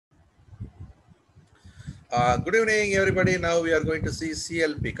Good evening, everybody. Now we are going to see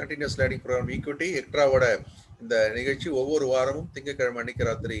CLP, Continuous Learning Program Equity. எக்ட்ராவோட இந்த நிகழ்ச்சி ஒவ்வொரு வாரமும் திங்கட்கிழமை அன்னைக்கு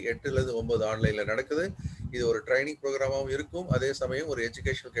ராத்திரி 8லேருந்து 9 ஆன்லைனில் நடக்குது. இது ஒரு ட்ரைனிங் ப்ரோக்ராமாகவும் இருக்கும், அதே சமயம் ஒரு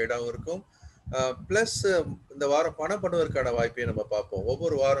எஜுகேஷனல் கைடாகவும் இருக்கும். ப்ளஸ் இந்த வாரம் பணம் பண்ணுவதற்கான வாய்ப்பையும் நம்ம பார்ப்போம்.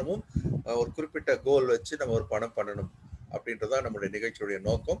 ஒவ்வொரு வாரமும் ஒரு குறிப்பிட்ட கோல் வச்சு நம்ம ஒரு பணம் பண்ணணும் அப்படின்றதான் நம்முடைய நிகழ்ச்சியுடைய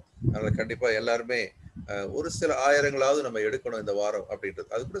நோக்கம். அதனால் கண்டிப்பாக எல்லாருமே ஒரு சில ஆயிரங்களாவது நம்ம எடுக்கணும் இந்த வாரம் அப்படின்றது.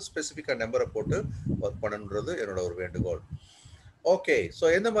 அது கூட ஸ்பெசிஃபிக்காக நம்பரை போட்டு ஒர்க் பண்ணணுன்றது என்னோட ஒரு வேண்டுகோள். ஓகே, ஸோ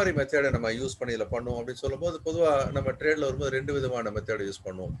எந்த மாதிரி மெத்தேடை நம்ம யூஸ் பண்ணி இதில் பண்ணுவோம் அப்படின்னு சொல்லும்போது, பொதுவாக நம்ம ட்ரேடில் வரும்போது 2 விதமான மெத்தேடை யூஸ்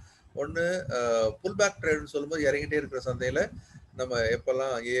பண்ணுவோம். ஒன்று புல் பேக் ட்ரேடுன்னு சொல்லும்போது இறங்கிட்டே இருக்கிற சந்தையில் நம்ம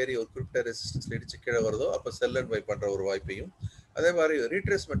எப்போல்லாம் ஏறி ஒரு குறிப்பிட்ட ரெசிஸ்டன்ஸில் இடிச்சு கீழே வருதோ அப்போ செல் அண்ட் பை பண்ணுற ஒரு வாய்ப்பையும், அதே மாதிரி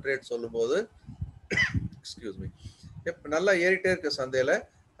ரீட்ரேஸ்மெண்ட் ட்ரேட் சொல்லும்போது எக்ஸ்கியூஸ் மீ, நல்லா ஏறிட்டே இருக்க சந்தையில்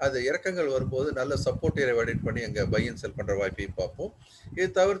அது இறக்கங்கள் வரும்போது நல்ல சப்போர்ட் ஏரியா வடிட் பண்ணி அங்கே பை அண்ட் செல் பண்ணுற வாய்ப்பையும் பார்ப்போம். இது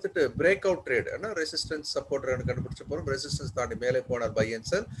தவிர்த்துட்டு பிரேக் அவுட் ட்ரேட், ஆனால் ரெசிஸ்டன்ஸ் சப்போர்ட் கண்டுபிடிச்ச போகிறோம், ரெசிஸ்டன்ஸ் தாண்டி மேலே போனால் பை அண்ட்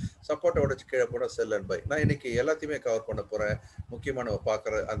செல், சப்போர்ட்டை உடச்சு கீழே போனால் செல் அண்ட் பை. நான் இன்னைக்கு எல்லாத்தையுமே கவர் பண்ண போகிறேன், முக்கியமாக நம்ம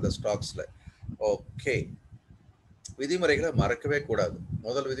பார்க்குற அந்த ஸ்டாக்ஸில். ஓகே, விதிமுறைகளை மறக்கவே கூடாது.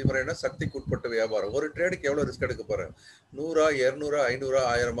 முதல் விதிமுறைனா சக்திக்கு உட்பட்ட வியாபாரம். ஒரு ட்ரேடுக்கு எவ்வளோ ரிஸ்க் எடுக்க போகிறேன், 100, 200, 500,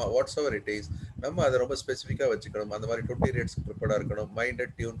 1000, வாட்ஸ் எவர் இட் இஸ், நம்ம அதை ரொம்ப ஸ்பெசிஃபிக்காக வச்சுக்கணும். அந்த மாதிரி 20 ரேட்ஸ்க்கு ப்ரிப்பேர்டாக இருக்கணும், மைண்டை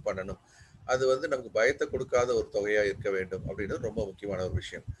டியூன் பண்ணணும். அது நமக்கு பயத்தை கொடுக்காத ஒரு தொகையாக இருக்க வேண்டும் அப்படின்றது ரொம்ப முக்கியமான ஒரு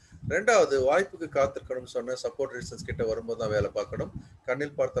விஷயம். ரெண்டாவது, வாய்ப்புக்கு காத்திருக்கணும்னு சொன்ன சப்போர்ட் ரெசிஸ்டன்ஸ் கிட்ட வரும்போது தான் வேலை பார்க்கணும்.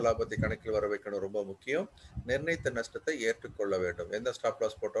 கண்ணில் பார்த்த லாபத்தை கணக்கில் வர வைக்கணும், ரொம்ப முக்கியம். நிர்ணயித்த நஷ்டத்தை ஏற்றுக்கொள்ள வேண்டும், எந்த ஸ்டாப்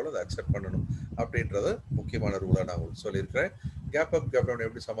லாஸ் போட்டாலும் அதை அக்செப்ட் பண்ணணும் அப்படின்றது முக்கியமான ரூலாக நான் உங்களுக்கு சொல்லியிருக்கிறேன். கேப் அப் கேப் டவுன்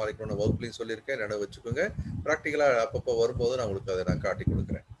எப்படி சமாளிக்கணும்னு வகுப்புலையும் சொல்லியிருக்கேன், நினைவு வச்சுக்கோங்க. ப்ராக்டிக்கலாக அப்பப்போ வரும்போது நான் உங்களுக்கு அதை நான் காட்டி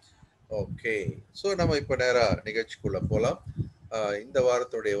கொடுக்குறேன். ஓகே, ஸோ நம்ம இப்போ நேராக நிகழ்ச்சிக்குள்ளே போகலாம். இந்த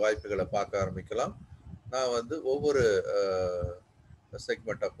வாரத்துடைய வாய்ப்புகளை பார்க்க ஆரம்பிக்கலாம். நான் ஒவ்வொரு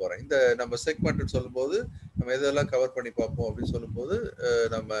செக்மெண்ட்டாக போகிறேன். இந்த நம்ம செக்மெண்ட்னு சொல்லும்போது நம்ம எதெல்லாம் கவர் பண்ணி பார்ப்போம் அப்படின்னு சொல்லும்போது,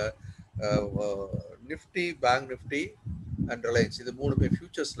 நம்ம Nifty, bank Nifty and Reliance, இது 3மே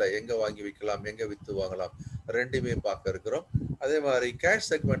ஃபியூச்சர்ஸில் எங்கே வாங்கி விற்கலாம், எங்கே விற்று வாங்கலாம், ரெண்டுமே பார்க்க இருக்கிறோம். அதே மாதிரி கேஷ்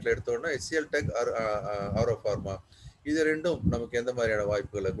செக்மெண்ட்டில் எடுத்தோன்னா HCL டெக், ஆரோ ஃபார்மா, இது ரெண்டும் நமக்கு எந்த மாதிரியான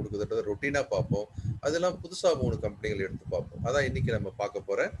வாய்ப்புகளை கொடுக்குதுன்றதை ரொட்டீனாக பார்ப்போம். அதெல்லாம் புதுசாக 3 கம்பெனிகள் எடுத்து பார்ப்போம். அதான் இன்னைக்கு நம்ம பார்க்க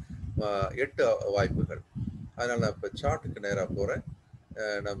போகிற 8 வாய்ப்புகள். அதனால் நான் இப்போ சார்ட்டுக்கு நேராக போகிறேன்.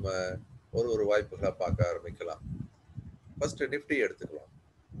 நம்ம ஒரு வாய்ப்புகளை பார்க்க ஆரம்பிக்கலாம். ஃபர்ஸ்ட் நிஃப்டி எடுத்துக்கலாம்.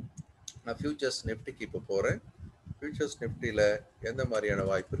 நான் ஃபியூச்சர்ஸ் நிஃப்டிக்கு இப்போ போகிறேன். ஃபியூச்சர்ஸ் நிஃப்டியில் எந்த மாதிரியான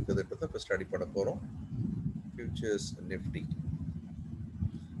வாய்ப்பு இருக்குதுன்றதை இப்போ ஸ்டடி பண்ண போகிறோம். Features Nifty.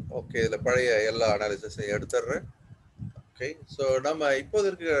 ஓகே, இதில் பழைய எல்லா அனாலிசிஸையும் எடுத்துடுறேன். ஓகே, ஸோ நம்ம இப்போது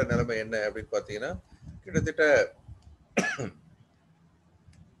இருக்கிற நிலைமை என்ன அப்படின்னு பார்த்தீங்கன்னா, கிட்டத்தட்ட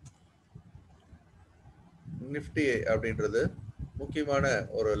நிஃப்டி அப்படின்றது முக்கியமான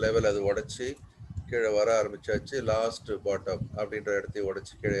ஒரு லெவல் அது உடைச்சி கீழே வர ஆரம்பிச்சாச்சு. லாஸ்ட் பாட்டம் அப்படின்ற இடத்தையும்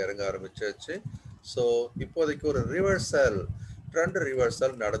உடைச்சி கீழே இறங்க ஆரம்பிச்சாச்சு. ஸோ இப்போதைக்கு ஒரு ரிவர்சல், ட்ரெண்ட்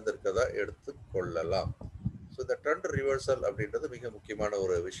ரிவர்சல் நடந்திருக்கதா எடுத்துக்கொள்ளலாம். ஸோ இந்த ட்ரெண்ட் ரிவர்சல் அப்படின்றது மிக முக்கியமான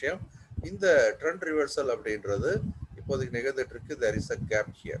ஒரு விஷயம். இந்த ட்ரெண்ட் ரிவர்சல் அப்படின்றது இப்போதைக்கு நிகழ்ந்துட்டு இருக்கு. There is a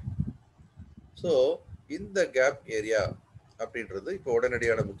gap here. So இந்த கேப் ஏரியா அப்படின்றது இப்போ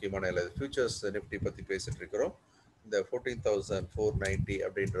உடனடியான முக்கியமான இல்லை. ஃபியூச்சர்ஸ் நிஃப்டி பற்றி பேசிட்டு இருக்கிறோம். இந்த 14,490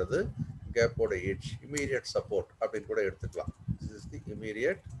 அப்படின்றது கேப்போட எட்ஜ், இமீடியட் சப்போர்ட் அப்படின்னு கூட எடுத்துக்கலாம். This is the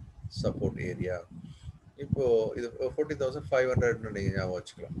immediate support area. இப்போ இது 14,500 நீங்கள் ஞாபகம்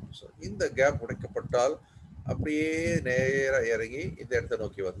வச்சுக்கலாம். ஸோ இந்த கேப் உடைக்கப்பட்டால் அப்படியே நேராக இறங்கி இந்த இடத்த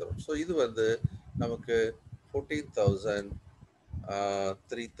நோக்கி வந்துடும். ஸோ இது நமக்கு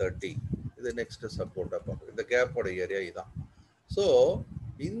 14,330 இது நெக்ஸ்ட் சப்போர்ட்டாக பார்க்கும். இந்த கேப்போட ஏரியா இதுதான். ஸோ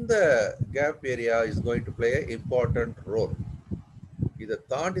இந்த gap area is going to play a important role. இதை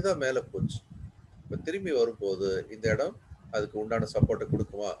தாண்டி தான் மேலே போச்சு. இப்போ திரும்பி வரும்போது இந்த இடம் அதுக்கு உண்டான சப்போர்ட்டை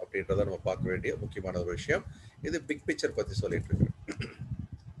கொடுக்குமா அப்படின்றத நம்ம பார்க்க வேண்டிய முக்கியமான ஒரு விஷயம். இது பிக் பிக்சர் பற்றி சொல்லிட்டு இருக்கிறேன்.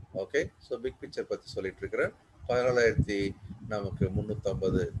 ஓகே, ஸோ பிக் பிக்சர் பற்றி சொல்லிட்டு இருக்கிறேன்.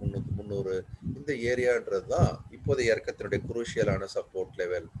 14,350, 300 இந்த ஏரியான்றது தான் இப்போதைய இறக்கத்தினுடைய குரூஷியலான சப்போர்ட்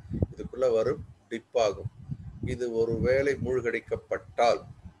லெவல். இதுக்குள்ள வரும், டிப் ஆகும். இது ஒரு வேளை மூழ்கடிக்கப்பட்டால்,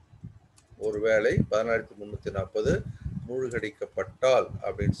 ஒருவேளை 14,340 மூழ்கடிக்கப்பட்டால்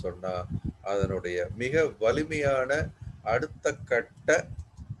அப்படின்னு சொன்னா அதனுடைய மிக வலிமையான அடுத்த கட்ட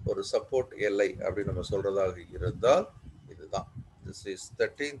ஒரு சப்போர்ட் எல்லை அப்படின்னு நம்ம சொல்றதாக இருந்தால் இதுதான். This is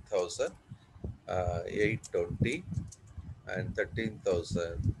 13,820 and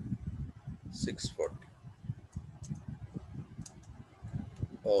 13,640.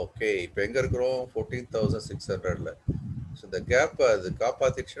 ஓகே, இப்போ எங்க இருக்கிறோம்? 14,600ல. ஸோ இந்த கேப்பை அது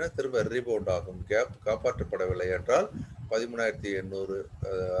காப்பாத்திடுச்சுன்னா திரும்ப ரீபவுண்ட் ஆகும். கேப் காப்பாற்றப்படவில்லை என்றால் 13,800,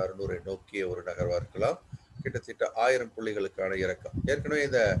 600 நோக்கிய ஒரு நகர்வா இருக்கலாம். கிட்டத்தட்ட 1000 புள்ளிகளுக்கான இறக்கம். ஏற்கனவே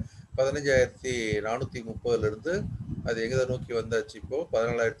இந்த 15,430 இருந்து அது எங்க நோக்கி வந்தாச்சு, இப்போ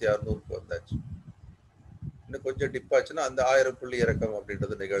 14,600க்கு வந்தாச்சு. இன்னும் கொஞ்சம் டிப் ஆச்சுன்னா அந்த 1000 புள்ளி இறக்கம்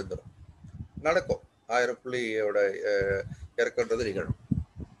அப்படின்றது நிகழ்ந்துடும். நடக்கும், 1000 புள்ளியோட இறக்கம்ன்றது நிகழும்.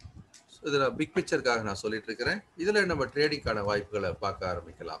 இதுல பிக் பிக்சருக்காக நான் சொல்லிட்டு இருக்கிறேன். இதுல நம்ம ட்ரேடிங்கான வாய்ப்புகளை பார்க்க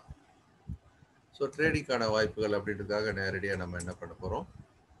ஆரம்பிக்கலாம். ஸோ ட்ரேடிங்கான வாய்ப்புகள் அப்படின்றதுக்காக நேரடியாக நம்ம என்ன பண்ண போறோம்,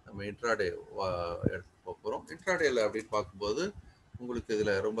 நம்ம இன்ட்ராடே எடுத்து போக போறோம். இன்ட்ராடேல அப்படின்னு பார்க்கும்போது உங்களுக்கு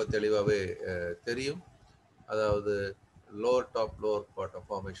இதுல ரொம்ப தெளிவாகவே தெரியும். அதாவது lower top lower bottom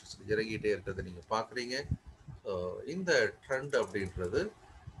formations இறங்கிட்டே இருக்கிறத நீங்க பாக்குறீங்க. ஸோ இந்த ட்ரெண்ட் அப்படின்றது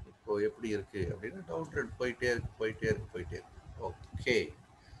இப்போ எப்படி இருக்கு அப்படின்னா டவுன் ட்ரெண்ட் போயிட்டே இருக்கு. ஓகே,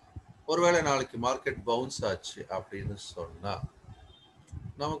 ஒருவேளை நாளைக்கு மார்க்கெட் பவுன்ஸ் ஆச்சு அப்படின்னு சொன்னா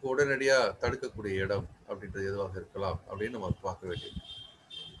நமக்கு உடனடியா தடுக்கக்கூடிய இடம் அப்படின்றது எதுவாக இருக்கலாம் அப்படின்னு நம்ம பார்க்க வேண்டியது.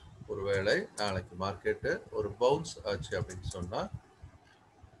 ஒருவேளை நாளைக்கு மார்க்கெட்டு ஒரு பவுன்ஸ் ஆச்சு அப்படின்னு சொன்னா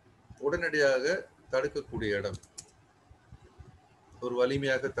உடனடியாக தடுக்கக்கூடிய இடம், ஒரு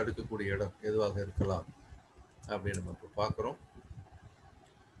வலிமையாக தடுக்கக்கூடிய இடம் எதுவாக இருக்கலாம் அப்படின்னு நம்ம இப்போ பார்க்குறோம்.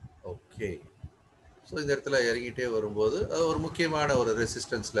 ஓகே, ஸோ இந்த இடத்துல இறங்கிட்டே வரும்போது அது ஒரு முக்கியமான ஒரு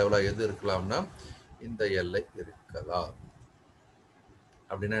ரெசிஸ்டன்ஸ் லெவலாக எது இருக்கலாம்னா இந்த எல்லை இருக்கலாம்.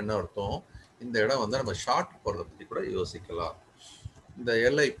 அப்படின்னா என்ன அர்த்தம், இந்த இடம் வந்து நம்ம ஷார்ட் போடுறத பற்றி கூட யோசிக்கலாம். இந்த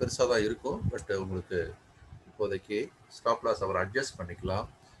எல்லை பெருசாக தான் இருக்கும், பட் உங்களுக்கு இப்போதைக்கு ஸ்டாப் லாஸ் அவர் அட்ஜஸ்ட் பண்ணிக்கலாம்.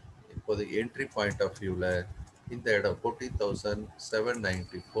 இப்போதைக்கு என்ட்ரி பாயிண்ட் ஆஃப் வியூவில் இந்த இடம்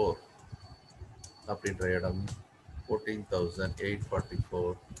 14,794 அப்படின்ற இடம்,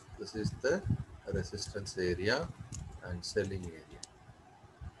 14,844, this is the resistance area and selling area.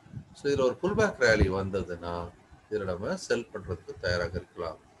 So இதில் ஒரு புல் பேக் ரேலி வந்ததுன்னா இதில் நம்ம செல் பண்ணுறதுக்கு தயாராக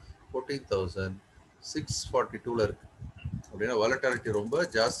இருக்கலாம். 14,642 இருக்கு அப்படின்னா வாலட்டாலிட்டி ரொம்ப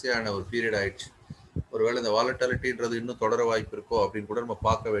ஜாஸ்தியான ஒரு பீரியட் ஆயிடுச்சு. ஒருவேளை இந்த வாலட்டாலிட்டின்றது இன்னும் தொடர வாய்ப்பு இருக்கோ அப்படின்னு கூட நம்ம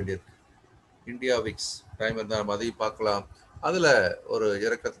பார்க்க வேண்டியிருக்கு. இந்தியா விக்ஸ் டைம் இருந்தால் நம்ம அதையும் பார்க்கலாம். அதில் ஒரு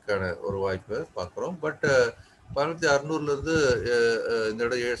இறக்கத்துக்கான ஒரு வாய்ப்பை பார்க்குறோம். பட் 1600 இந்த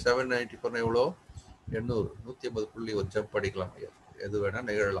இடம் 794 எவ்வளோ, 800, 150 புள்ளி ஒரு ஜம்ப் அடிக்கலாம், எது வேணால்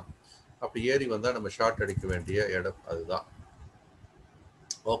நிகழலாம். அப்படி ஏறி வந்தால் நம்ம ஷார்ட் அடிக்க வேண்டிய இடம் அதுதான்.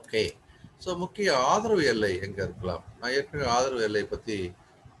 ஓகே, ஸோ முக்கிய ஆதரவு எல்லை எங்கே இருக்கலாம், நான் ஏற்கனவே ஆதரவு எல்லை பற்றி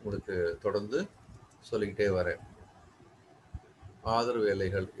உங்களுக்கு தொடர்ந்து சொல்லிக்கிட்டே வரேன். ஆதரவு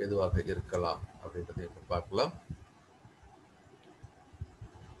எல்லைகள் எதுவாக இருக்கலாம் அப்படின்றத இப்போ பார்க்கலாம்.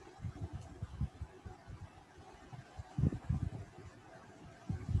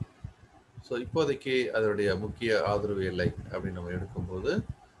 ஸோ இப்போதைக்கு அதனுடைய முக்கிய ஆதரவு எல்லை அப்படின்னு நம்ம எடுக்கும்போது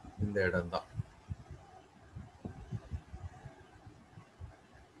இந்த இடம் தான்.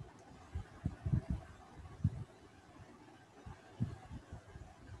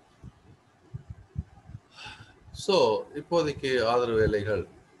 ஸோ இப்போதைக்கு ஆதரவு எல்லைகள்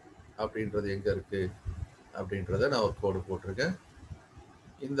அப்படின்றது எங்க இருக்கு அப்படின்றத நான் ஒரு கோடு போட்டிருக்கேன்.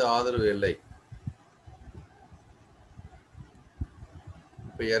 இந்த ஆதரவு எல்லை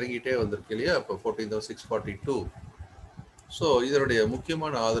இப்போ இறங்கிட்டே வந்திருக்கு இல்லையா, இப்போ 14,642. ஸோ இதனுடைய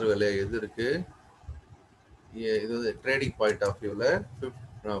முக்கியமான ஆதரவு எல்லை எது இருக்கு, இது வந்து ட்ரேடிங் பாயிண்ட் ஆஃப் வியூவில்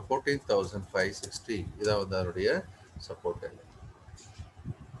 14,560 இதான் வந்து அதனுடைய சப்போர்ட் எல்லை.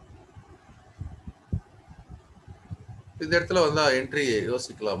 இந்த இடத்துல வந்தா என்ட்ரி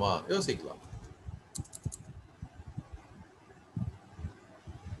யோசிக்கலாமா, யோசிக்கலாம்.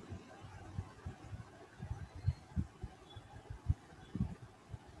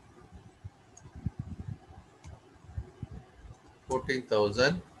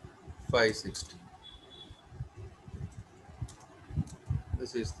 $14,560.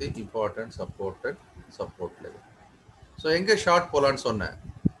 This is the important support level. So எங்கே ஷார்ட் போலான்னு சொன்னேன்,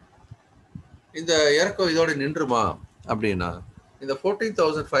 இந்த இறக்கம் இதோட நின்றுமா அப்படின்னா இந்த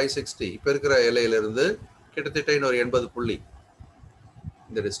 14,560 இப்போ இருக்கிற எல்லையிலிருந்து கிட்டத்தட்ட இன்னொரு 80 புள்ளி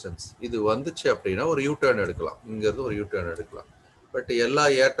இந்த டிஸ்டன்ஸ் இது வந்துச்சு அப்படின்னா ஒரு யூ டர்ன் எடுக்கலாம், இங்கிருந்து ஒரு யூ டர்ன் எடுக்கலாம். பட் எல்லா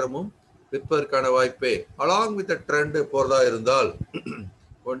ஏற்றமும் விற்பதற்கான வாய்ப்பே அலாங் வித் ட்ரெண்ட் போறதா இருந்தால்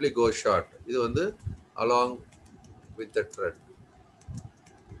ஒன்லி கோ ஷார்ட். இது வந்து அலாங் வித் ட்ரெண்ட்.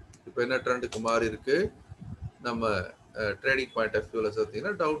 இப்போ என்ன ட்ரெண்டுக்கு மாறி இருக்கு, நம்ம ட்ரேடிங் பாயிண்ட் ஆஃப் வியூவில்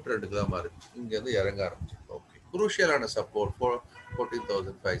பார்த்தீங்கன்னா டவுன் ட்ரெண்டுக்கு தான் மாறி இருக்கு, இங்கேருந்து இறங்க ஆரம்பிச்சு. Okay, குரூஷியலான support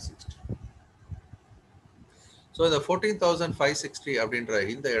 14,560. ஸோ இந்த 14,560 அப்படின்ற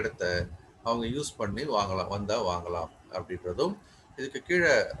இந்த இடத்த அவங்க யூஸ் பண்ணி வாங்கலாம், வந்தால் வாங்கலாம் அப்படின்றதும். இதுக்கு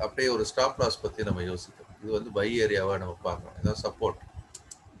கீழே அப்படியே ஒரு ஸ்டாப் லாஸ் பற்றி நம்ம யோசிக்கணும். இது வந்து பை ஏரியாவாக நம்ம பார்க்கலாம், இதான் சப்போர்ட்.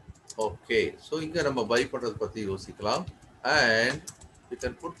 ஓகே, ஸோ இங்கே நம்ம பை பண்ணுறது பற்றி யோசிக்கலாம். And you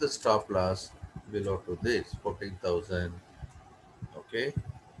can put the stop loss below to this 14,000. okay,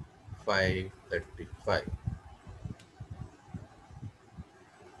 535.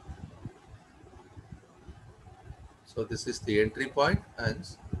 So this is the entry point, and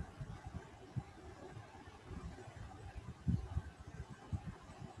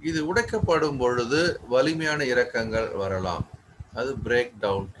இது உடைக்கப்படும் பொழுது வலிமையான இறக்கங்கள் வரலாம். அது பிரேக்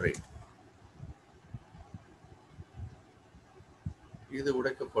டவுன் ட்ரேட். இது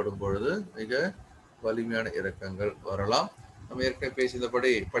உடைக்கப்படும் பொழுது மிக வலிமையான இறக்கங்கள் வரலாம். நம்ம ஏற்கனவே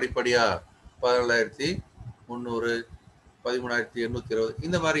பேசியபடி படிப்படியா 17,300, 13,820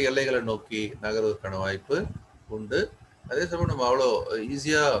 இந்த மாதிரி எல்லைகளை நோக்கி நகர்வதற்கான வாய்ப்பு உண்டு. அதே சமயம் நம்ம அவ்வளோ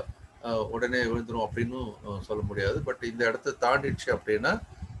ஈஸியா உடனே விழுந்துரும் அப்படின்னு சொல்ல முடியாது. பட் இந்த இடத்தை தாண்டிடுச்சு அப்படின்னா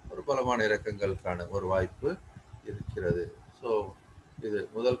ஒரு பலமான இறக்கங்களுக்கான ஒரு வாய்ப்பு இருக்கிறது. ஸோ இது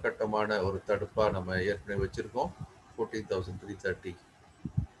முதல் கட்டமான ஒரு தடுப்பா நம்ம ஏற்கனவே வச்சிருக்கோம் 14,330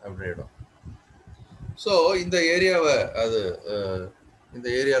 அப்படின்ற இடம். ஸோ இந்த ஏரியாவை அது இந்த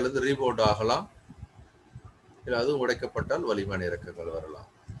ஏரியாவிலேருந்து ரீபவுண்ட் ஆகலாம், இல்லை அதுவும் உடைக்கப்பட்டால் வலிமையான இறக்கங்கள் வரலாம்.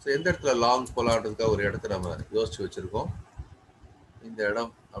 ஸோ எந்த இடத்துல லாங் போலான்றதுக்காக ஒரு இடத்த நம்ம யோசிச்சு வச்சிருக்கோம். இந்த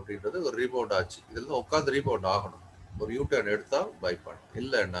இடம் அப்படின்றது ஒரு ரீபவுண்ட் ஆச்சு, இதுல உட்காந்து ரீபவுண்ட் ஆகணும். ஒரு யூ டர்ன் எடுத்தா பை பண்ணணும்,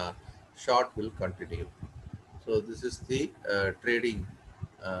 இல்லைன்னா short will continue. So this is the trading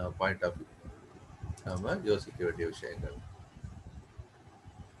point of view, நம்ம யோசிக்க வேண்டிய விஷயங்கள்.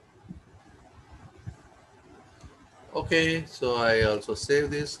 Okay, so I also save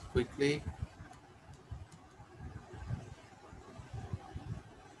this quickly.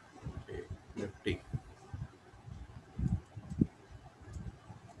 Okay, Nifty.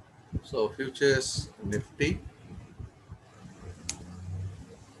 So futures Nifty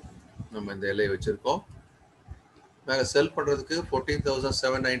நம்ம இந்த எல்லை வச்சிருக்கோம். நாங்கள் செல் பண்ணுறதுக்கு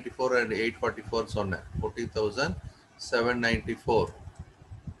 14,794 and 844 சொன்னேன். 14,794.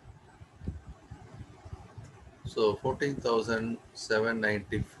 So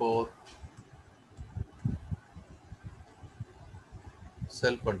 14,794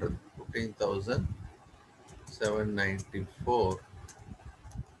 செல் பண்ணுறது 14,794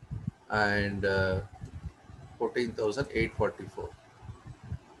 and 14,844.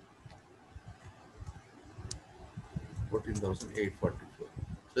 14,844.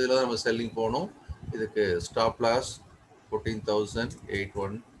 ஸோ இதில் தான் நம்ம செல்லிங் போகணும். இதுக்கு ஸ்டாப் லாஸ்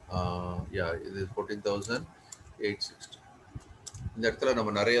 14,081. இது 14,860. இந்த இடத்துல நம்ம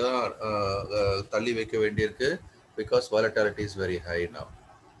நிறைய தான் தள்ளி வைக்க வேண்டியிருக்கு, because volatility is very high now.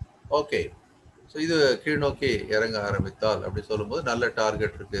 Okay, so இது கீழ் நோக்கி இறங்க ஆரம்பித்தால் அப்படி சொல்லும்போது நல்ல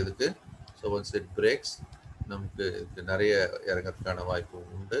டார்கெட் இருக்குது இதுக்கு. ஸோ ஒன்ஸ் இட் பிரேக்ஸ் நமக்கு இதுக்கு நிறைய இறங்கிறதுக்கான வாய்ப்பு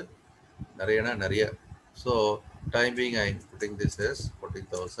உண்டு, நிறைய. So time being I am putting this as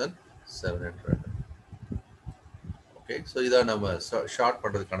 14,700. Okay, so இதான் நம்ம ஷார்ட்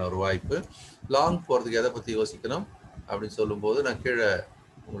பண்ணுறதுக்கான ஒரு வாய்ப்பு. லாங் போகிறதுக்கு எதை பற்றி யோசிக்கணும் அப்படின்னு சொல்லும்போது நான் கீழே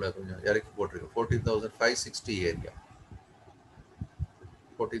உங்களை கொஞ்சம் இறக்கி போட்டிருக்கேன். 14,560 ஏரியா,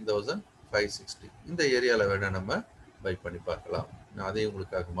 14,560 இந்த ஏரியாவில் வேணால் நம்ம பை பண்ணி பார்க்கலாம். நான் அதையும்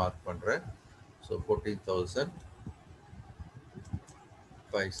உங்களுக்காக மார்க் பண்ணுறேன். ஸோ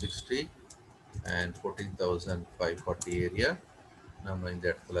 14,560 and 14,540 ஏரியா நம்ம இந்த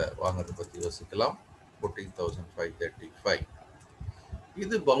இடத்துல வாங்குறத பற்றி யோசிக்கலாம். 14,535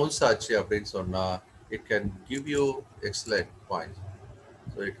 இது பவுன்ஸ் ஆச்சு அப்படின்னு சொன்னால் it can give you excellent points.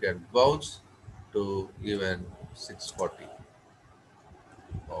 So it can bounce to even 640.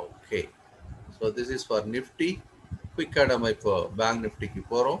 Okay, so this is for Nifty. குயிக்காக நம்ம இப்போ பேங்க் நிஃப்டிக்கு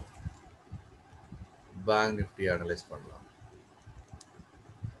போகிறோம். பேங்க் நிஃப்டி அனலைஸ் பண்ணலாம்.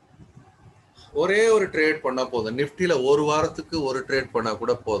 ஒரே ஒரு ட்ரேட் பண்ணா போதும். நிஃப்டியில ஒரு வாரத்துக்கு ஒரு ட்ரேட் பண்ணா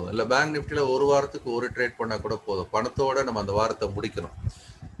கூட போதும், இல்ல பேங்க் நிஃப்டியில ஒரு வாரத்துக்கு ஒரு ட்ரேட் பண்ணா கூட போதும். பணத்தோட நம்ம அந்த வாரத்தை முடிக்கணும்.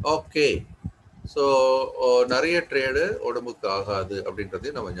 ஓகே, ஸோ நிறைய ட்ரேடு உடம்புக்கு ஆகாது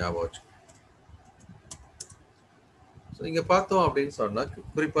அப்படின்றதையும் நம்ம ஞாபகம் வச்சு. ஸோ இங்கே பார்த்தோம் அப்படின்னு சொன்னா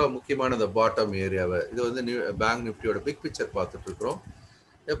குறிப்பாக முக்கியமான இந்த பாட்டம் ஏரியாவை, இது வந்து பேங்க் நிஃப்டியோட பிக் பிக்சர் பார்த்துட்டு இருக்கிறோம்.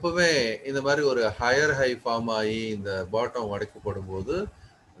 எப்பவுமே இந்த மாதிரி ஒரு ஹையர் ஹை ஃபார்ம் ஆகி இந்த பாட்டம் உடைக்கப்படும் போது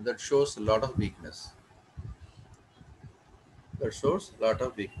that shows a lot of weakness.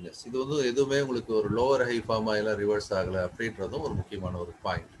 இது வந்து எதுவுமே உங்களுக்கு ஒரு லோவர் ஹை ஃபார்ம் ஆகல, ரிவர்ஸ் ஆகலை அப்படின்றதும் ஒரு முக்கியமான ஒரு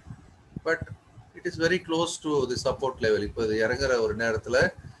point. But it is very close to the support level. இப்போ இது இறங்குற ஒரு நேரத்தில்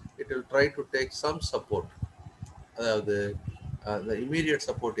it will try to take some support, அதாவது அந்த இமீடியட்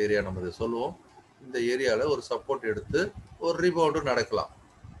சப்போர்ட் ஏரியா நம்ம இதை சொல்லுவோம். இந்த ஏரியாவில் ஒரு சப்போர்ட் எடுத்து ஒரு ரீபவுண்டும் நடக்கலாம்.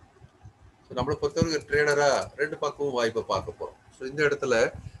 ஸோ நம்மளை பொறுத்தவரைக்கும் ட்ரேடராக ரெண்டு பக்கமும் வாய்ப்பை பார்க்க போகிறோம். ஸோ இந்த இடத்துல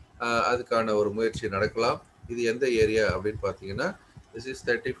அதுக்கான ஒரு முயற்சி நடக்கலாம். இது எந்த ஏரியா அப்படின்னு பார்த்தீங்கன்னா திஸ் இஸ்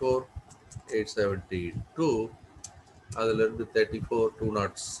 34,872, அதுலேருந்து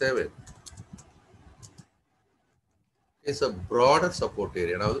 34,207 is a broader support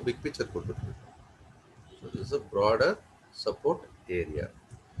area. நான் வந்து பிக் பிக்சர் கொடுத்துருக்கேன். So this a broader support area.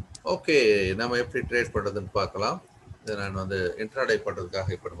 Okay, நம்ம எப்படி ட்ரேட் பண்ணுறதுன்னு பார்க்கலாம். இதை நான் வந்து இன்ட்ராடே பண்ணுறதுக்காக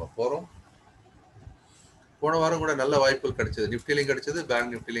இப்போ நம்ம போகிறோம். போன வாரம் கூட நல்ல வாய்ப்புகள் கிடைச்சது, நிஃப்டிலையும் கிடைச்சது,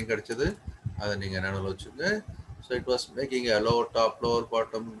 பேங்க் நிஃப்டிலையும் கிடைச்சது. அதை நீங்கள் நினைவில் வச்சுங்க. So it was making a lower top, lower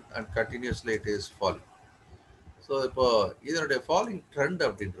bottom and continuously it is falling. So இப்போ இதனுடைய ஃபாலிங் ட்ரெண்ட்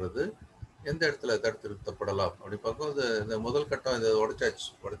அப்படின்றது எந்த இடத்துல தடுத்து நிறுத்தப்படலாம் அப்படி பார்க்கும்போது இந்த முதல் கட்டம் இதை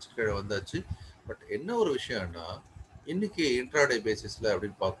உடைச்சு கீழே வந்தாச்சு. பட் என்ன ஒரு விஷயம்னா இன்னைக்கு இன்ட்ராடே பேசிஸ்ல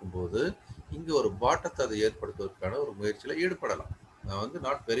அப்படின்னு பார்க்கும்போது இங்கே ஒரு பாட்டத்தை அதை ஏற்படுத்துவதற்கான ஒரு முயற்சியில் ஈடுபடலாம். நான் வந்து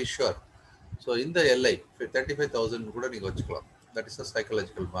நாட் வெரி ஷுர். ஸோ இந்த எல்ஐ 35,000 கூட நீங்கள் வச்சுக்கலாம். That is a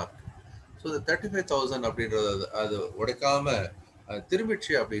psychological mark. So இந்த 35,000 அப்படின்றது அது உடைக்காம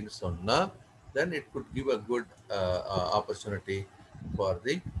திரும்பிச்சு அப்படின்னு சொன்னால் then it could give a good opportunity for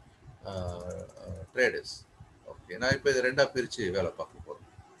the traders. Okay, நான் இப்போ இது ரெண்டாக பிரித்து வேலை பார்க்க போகிறேன்.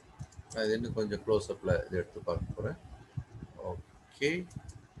 நான் இது இன்னும் கொஞ்சம் க்ளோஸ்அப்பில் இதை எடுத்து பார்க்க போகிறேன். Okay,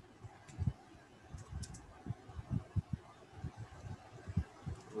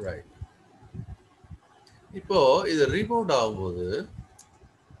 right. இப்போ இது ரீபவுண்ட் ஆகும்போது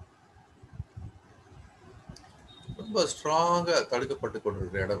ரொம்ப ஸ்ட்ராங்காக தடுக்கப்பட்டு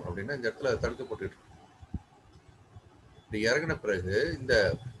கொண்டிருக்கிற இடம் அப்படின்னா இந்த இடத்துல தடுக்கப்பட்டு இப்படி இறங்கின பிறகு இந்த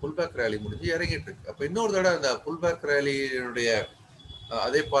புல்பேக் ரேலி முடிஞ்சு இறங்கிட்டு இருக்கு. அப்போ இன்னொரு தடவை அந்த புல்பேக் ரேலியினுடைய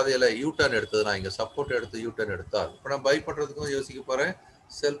அதே பாதையில் யூட்டர்ன் எடுத்தது, நான் இங்கே சப்போர்ட் எடுத்து யூட்டர்ன் எடுத்தால் இப்போ நான் பை பண்ணுறதுக்கும் யோசிக்க போகிறேன்,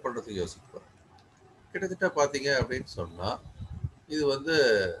 செல் பண்ணுறதுக்கும் யோசிக்க போகிறேன். கிட்டத்தட்ட பார்த்தீங்க அப்படின்னு சொன்னால் இது வந்து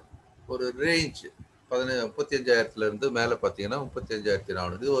ஒரு ரேஞ்ச் 35,000 மேலே பார்த்தீங்கன்னா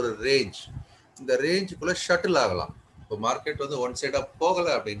 35,400 இது ஒரு ரேஞ்ச். இந்த ரேஞ்சுக்குள்ளே ஷட்டில் ஆகலாம். இப்போ மார்க்கெட் வந்து ஒன் சைடாக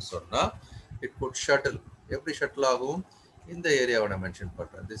போகலை அப்படின்னு சொன்னால் இட் குட் ஷட்டில். எப்படி ஷட்டில் ஆகும்? இந்த ஏரியாவை நான் மென்ஷன்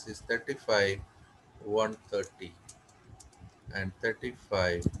பண்ணுறேன். This is 35,130 and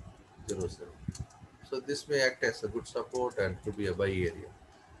 35,00. So this may act as a good support and could be a buy area.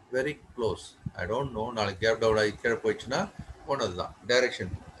 Very close. I don't know. நாளைக்கு கேப் டவுன் ஆகி கீழே போயிடுச்சுன்னா ஒன்று தான்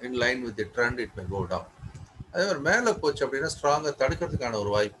direction in line with the trend it may go down. அதே மாதிரி மேலே போச்சு அப்படின்னா ஸ்ட்ராங்காக தடுக்கிறதுக்கான ஒரு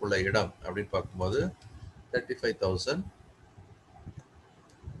வாய்ப்புள்ள இடம் அப்படின்னு பார்க்கும்போது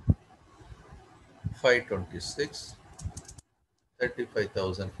 35,526,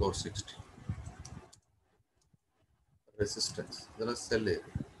 35,460 ரெசிஸ்டன்ஸ், இதெல்லாம் செல்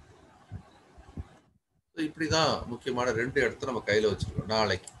ஏரியா. இப்படி தான் முக்கியமான ரெண்டு இடத்த நம்ம கையில் வச்சுருக்கோம்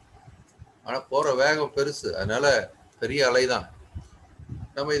நாளைக்கு. ஆனால் போகிற வேகம் பெருசு, அதனால பெரிய அலை தான்.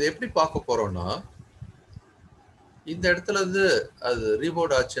 நம்ம இதை எப்படி பார்க்க போகிறோம்னா இந்த இடத்துல இருந்து அது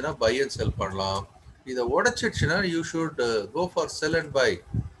ரீபவுண்ட் ஆச்சுன்னா பை அண்ட் செல் பண்ணலாம். இதை உடைச்சிடுச்சுன்னா you should go for sell and by.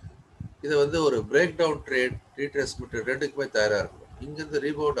 இதை வந்து ஒரு பிரேக் டவுன் ட்ரேட், ரீட்ரேஸ்மெண்ட் ரெண்டுக்குமே தயாராக இருக்கும். இங்கேருந்து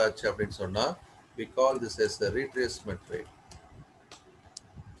ரீபவுண்ட் ஆச்சு அப்படின்னு சொன்னால் we call this as a retracement trade.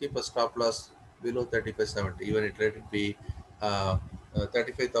 Keep a stop loss below 3570. Even it let it be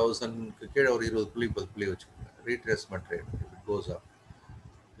 35,000 கீழே ஒரு 20 புள்ளி 10 புள்ளி வச்சுக்கோங்க. Retracement trade if it goes up.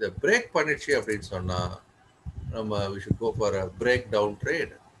 இதை பிரேக் பண்ணிடுச்சு அப்படின்னு சொன்னால் நம்ம we should go for a break down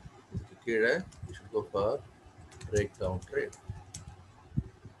trade. இதுக்கு கீழே we should go for break down trade.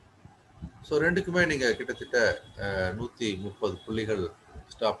 So ரெண்டுக்குமே நீங்கள் கிட்டத்தட்ட 130 புள்ளிகள்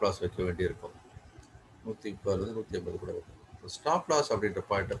ஸ்டாப் லாஸ் வைக்க வேண்டியிருக்கும். 130 150 கூட இருக்கும். ஸ்டாப் லாஸ் அப்படின்ற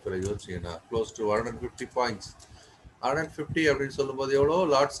point of view யோசிச்சீங்கன்னா close to 150 points. 150 அப்படின்னு சொல்லும்போது எவ்வளோ?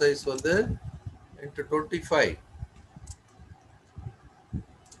 லாட் சைஸ் வந்து இன்ட்டு 25.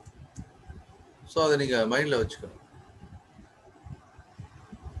 ஸோ அதை நீங்கள் மைண்டில் வச்சுக்கணும்.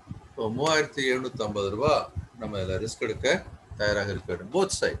 இப்போ 3,750 ரூபா நம்ம இதில் ரிஸ்க் எடுக்க தயாராக இருக்க வேண்டும்,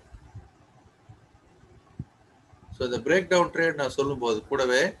 போத் சைட். ஸோ இந்த பிரேக் டவுன் ட்ரேட் நான் சொல்லும்போது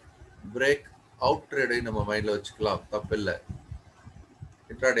கூடவே பிரேக் அவுட் ட்ரேடை நம்ம மைண்டில் வச்சுக்கலாம், தப்பில்லை.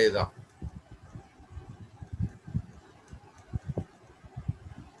 இன்ட்ராடே தான்.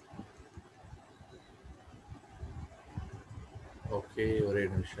 ஓகே, ஒரே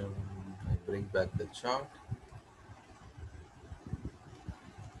நிமிஷம். I bring back the chart.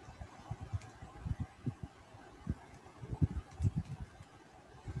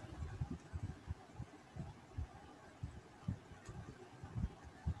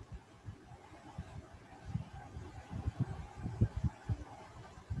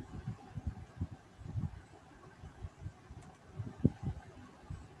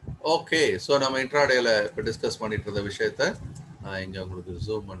 Okay, so நம்ம இன்ட்ராடேல இப்போ டிஸ்கஸ் பண்ணிட்டு இருந்த விஷயத்த நான் இங்கே உங்களுக்கு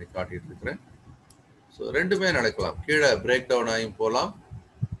ஜூம் பண்ணி காட்டிட்டு இருக்கிறேன். ஸோ ரெண்டுமே நடக்கலாம். கீழே பிரேக் டவுன் ஆகியும் போகலாம்,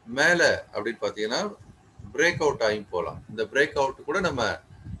 மேலே அப்படின்னு பார்த்தீங்கன்னா பிரேக் அவுட் ஆகியும் போகலாம். இந்த பிரேக் அவுட் கூட நம்ம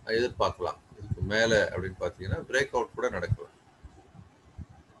எதிர்பார்க்கலாம். இதுக்கு மேலே அப்படின்னு பார்த்தீங்கன்னா பிரேக் அவுட் கூட நடக்கலாம்.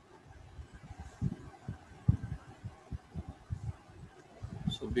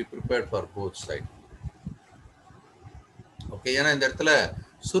 So be prepared for both side. Okay, ஏன்னா இந்த இடத்துல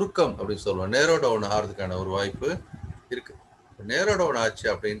சுருக்கம் அப்படின்னு சொல்லுவோம், நேரோ டவுன் ஆகிறதுக்கான ஒரு வாய்ப்பு இருக்கு. நேரோ டவுன் ஆச்சு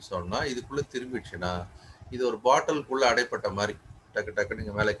அப்படின்னு சொன்னா இதுக்குள்ள திரும்பிடுச்சுன்னா இது ஒரு பாட்டிலுக்குள்ள அடைப்பட்ட மாதிரி டக்கு டக்கு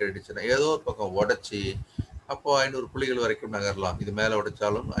நீங்க மேலே கேட்டுச்சுன்னா ஏதோ ஒரு பக்கம் உடைச்சி அப்போ 500 புள்ளிகள் வரைக்கும் நகரலாம். இது மேலே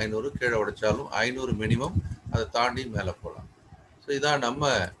உடைச்சாலும் 500, கீழே உடைச்சாலும் 500 மினிமம், அதை தாண்டி மேலே போகலாம். ஸோ இதான் நம்ம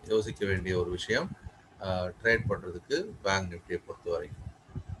யோசிக்க வேண்டிய ஒரு விஷயம் ட்ரேட் பண்ணுறதுக்கு பேங்க் நிஃப்டியை பொறுத்த வரைக்கும்.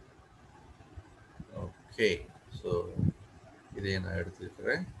 ஓகே, ஸோ இதை நான்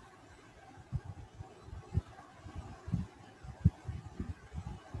எடுத்துக்கிறேன்.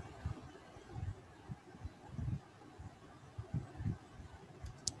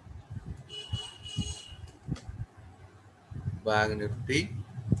 பேங்க் நிஃப்டி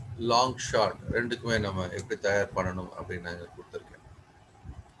லாங் ஷார்ட் ரெண்டுக்குமே நம்ம எப்படி தயார் பண்ணணும் அப்படின்னு நான் கொடுத்துருக்கேன்.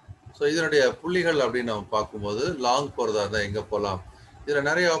 ஸோ இதனுடைய புள்ளிகள் அப்படின்னு நம்ம பார்க்கும்போது லாங் போகிறதா இருந்தால் எங்கே போகலாம், இதில்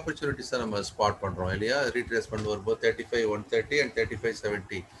நிறைய ஆப்பர்ச்சுனிட்டிஸை நம்ம ஸ்பாட் பண்ணுறோம் இல்லையா. ரீட்ரேஸ்மெண்ட் வரும்போது 35,130 அண்ட்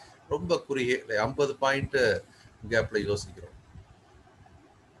 35,70 ரொம்ப குறுகிய 50 பாயிண்ட் கேப்பில் யோசிக்கிறோம்.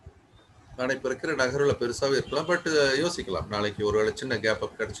 ஆனால் இப்போ இருக்கிற நகரில் பெருசாகவே இருக்கலாம், பட் யோசிக்கலாம். நாளைக்கு ஒரு வேளை சின்ன கேப்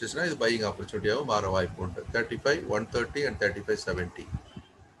அப் கிடச்சிச்சுன்னா இது பையிங் ஆப்பர்ச்சுனிட்டியாகவும் மாற வாய்ப்பு உண்டு. 35,130 அண்ட் 35,70.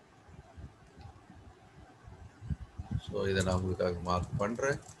 ஸோ இதை நான் உங்களுக்காக மார்க்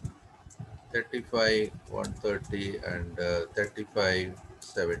பண்ணுறேன். 35,130 and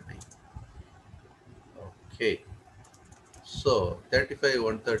 35,70. ஓகே, ஸோ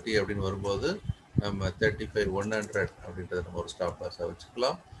 35,130 அப்படின்னு வரும்போது நம்ம 35,100 அப்படின்றத நம்ம ஒரு ஸ்டாப் லாஸாக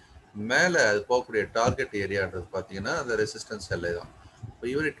வச்சுக்கலாம். மேலே அது போகக்கூடிய டார்கெட் ஏரியான்றது பார்த்தீங்கன்னா அந்த ரெசிஸ்டன்ஸ் எல்லை தான். இப்போ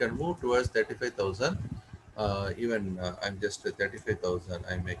even it can move towards 35,000. Even I'm just 35,000.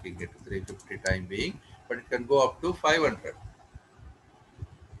 I'm making it 350 time being, but it can go up to 500.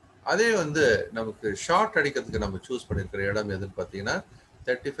 அதே வந்து நமக்கு ஷார்ட் அடிக்கிறதுக்கு நம்ம சூஸ் பண்ணியிருக்கிற இடம் எதுன்னு பார்த்தீங்கன்னா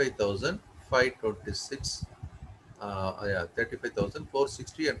 35,526,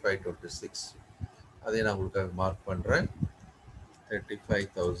 35,460 and 526. அதை நான் உங்களுக்காக மார்க் பண்ணுறேன்.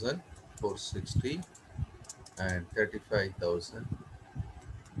 35,460 and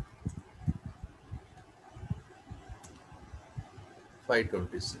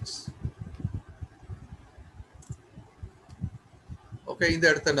 35,526. ஓகே, இந்த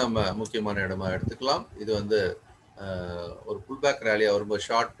இடத்த நம்ம முக்கியமான இடமா எடுத்துக்கலாம். இது வந்து ஒரு புல் பேக் ரேலியாக வரும்போது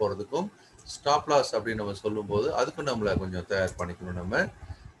ஷார்ட் போகிறதுக்கும் ஸ்டாப் லாஸ் அப்படின்னு நம்ம சொல்லும்போது அதுக்கும் நம்மளை கொஞ்சம் தயார் பண்ணிக்கணும். நம்ம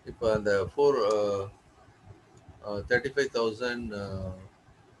இப்போ அந்த 35,000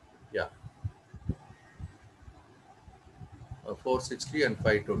 460 and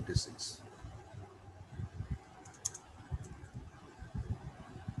 526.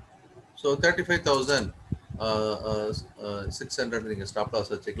 ஸோ 35,600 நீங்கள் ஸ்டாப்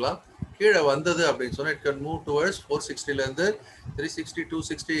லாஸ் வச்சுக்கலாம். கீழே வந்தது அப்படின்னு சொன்னால் இட் கேன் மூவ் டுவர்ட்ஸ் 460லேருந்து 360,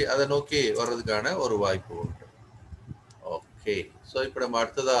 260 அதை நோக்கி வர்றதுக்கான ஒரு வாய்ப்பு உண்டு. ஓகே, ஸோ இப்போ நம்ம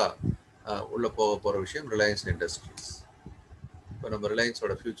அடுத்ததாக உள்ளே போகிற விஷயம் ரிலையன்ஸ் இண்டஸ்ட்ரீஸ். இப்போ நம்ம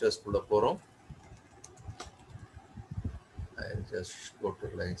ரிலையன்ஸோட ஃபியூச்சர்ஸ்குள்ளே போகிறோம். I'll just go to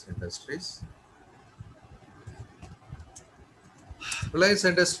Reliance Industries. Reliance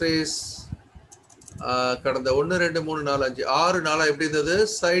Industries கடந்த 1, 2, 3, 4, 5, 6 நாளாக எப்படி இருந்தது?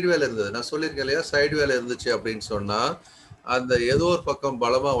 சைடு வேலை இருந்தது. நான் சொல்லியிருக்கேன் இல்லையா, சைடு வேலை இருந்துச்சு அப்படின்னு சொன்னால் அந்த ஏதோ ஒரு பக்கம்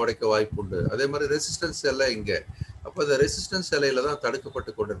பலமாக உடைக்க வாய்ப்பு உண்டு. அதே மாதிரி ரெசிஸ்டன்ஸ் எல்லாம் இங்கே. அப்போ இந்த ரெசிஸ்டன்ஸ் எல்லையில தான்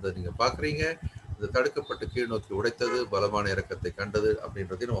தடுக்கப்பட்டு கொண்டிருந்தது. நீங்கள் பார்க்குறீங்க, இந்த தடுக்கப்பட்டு கீழ் நோக்கி உடைத்தது, பலமான இறக்கத்தை கண்டது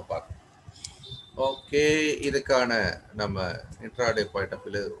அப்படின்றதையும் நம்ம பார்க்கணும். ஓகே, இதுக்கான நம்ம intraday point of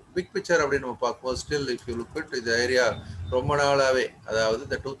view big picture அப்படின்னு நம்ம பார்க்கும்போது still if you look at இந்த ஏரியா ரொம்ப நாளாகவே, அதாவது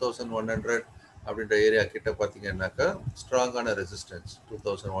இந்த 2100 அப்படின்ற ஏரியா கிட்ட பார்த்தீங்கன்னாக்கா ஸ்ட்ராங்கான ரெசிஸ்டன்ஸ்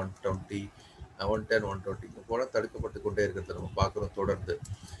 2120, 110, 120 போல தடுக்கப்பட்டு கொண்டே இருக்கிறத நம்ம பார்க்குறோம் தொடர்ந்து.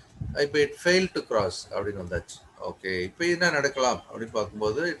 இப்போ இட் ஃபெயில் டு கிராஸ் அப்படின்னு வந்தாச்சு. ஓகே, இப்போ என்ன நடக்கலாம் அப்படின்னு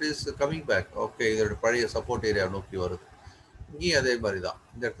பார்க்கும்போது it is coming back. Okay, இதோட பழைய சப்போர்ட் ஏரியா நோக்கி வருது. இங்கேயும் அதே மாதிரி தான்,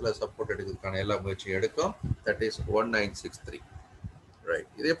 இந்த இடத்துல சப்போர்ட் எடுக்கிறதுக்கான எல்லா முயற்சியும் எடுக்கும். That is 1963. ரைட்,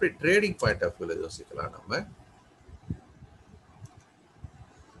 இது எப்படி ட்ரேடிங் பாயிண்ட் ஆஃப் வியூல யோசிக்கலாம்? நம்ம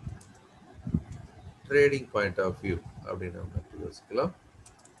ட்ரேடிங் பாயிண்ட் ஆஃப் வியூ அப்படின்னு நம்ம யோசிக்கலாம்.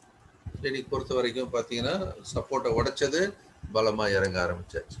 இன்னைக்கு பொறுத்த வரைக்கும் பார்த்தீங்கன்னா சப்போர்ட்டை உடைச்சது, பலமாக இறங்க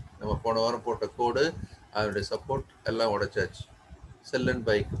ஆரம்பிச்சாச்சு. நம்ம போன வாரம் போட்ட கோடு அதனுடைய சப்போர்ட் எல்லாம் உடைச்சாச்சு. செல் அண்ட்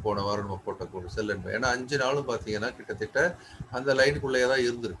பைக்கு போன வாரம் நம்ம போட்ட கோடு செல் அண்ட் பை. ஏன்னா 5 நாளும் பார்த்தீங்கன்னா கிட்டத்தட்ட அந்த லைனுக்குள்ளேயே தான்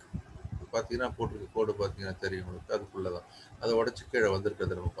இருந்திருக்கு. பார்த்தீங்கன்னா போட்டிருக்க கோடு பார்த்தீங்கன்னா தெரியும் உங்களுக்கு, அதுக்குள்ளே தான் அதை உடச்சி கீழே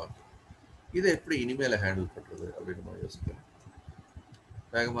வந்திருக்கிறத நம்ம பார்க்கணும். இதை எப்படி இனிமேல் ஹேண்டில் பண்ணுறது அப்படின்னு நம்ம யோசிக்கலாம்.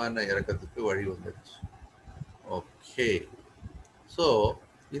 வேகமான இறக்கத்துக்கு வழி வந்துடுச்சு. ஓகே, ஸோ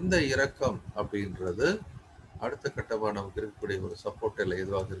இந்த இறக்கம் அப்படின்றது அடுத்த கட்டமாக நமக்கு இருக்கக்கூடிய ஒரு சப்போர்ட் இல்லை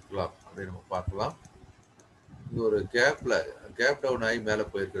எதுவாக இருக்கலாம் அப்படின்னு நம்ம பார்க்கலாம். இது ஒரு கேப் டவுன் ஆகி மேலே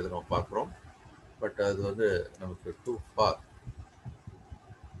போயிருக்கிறது நம்ம பார்க்குறோம். பட் அது வந்து நமக்கு டூ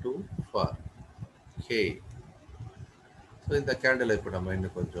ஃபார் கே. ஸோ இந்த கேண்டில் இப்போ நம்ம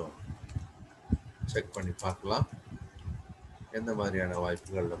இன்னும் கொஞ்சம் செக் பண்ணி பார்க்கலாம் எந்த மாதிரியான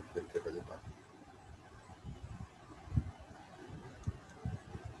வாய்ப்புகள் நமக்கு இருக்கிறது.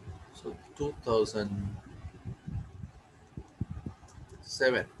 ஸோ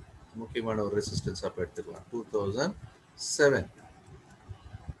 2007 முக்கியமான ஒரு ரெசிஸ்டன்ஸ் அப்போ எடுத்துக்கலாம். 2007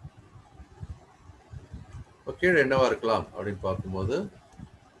 கீழே என்னவா இருக்கலாம் அப்படின்னு பார்க்கும்போது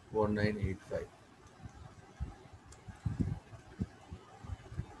 1985.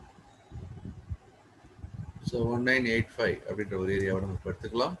 ஸோ 1985 அப்படின்ற ஒரு ஏரியாவை நம்ம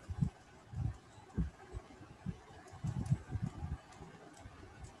எடுத்துக்கலாம்.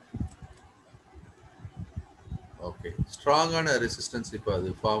 ஓகே, ஸ்ட்ராங்கான ரெசிஸ்டன்ஸ் இப்போ அது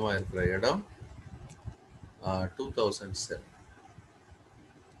ஃபார்ம் ஆயிருக்கிற இடம் 2007.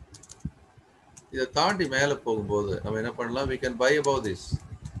 இதை தாண்டி மேலே போகும்போது நம்ம என்ன பண்ணலாம்? we can buy above this.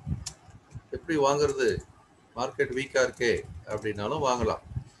 எப்படி வாங்குறது? மார்க்கெட் வீக்கா இருக்கே அப்படின்னாலும் வாங்கலாம்.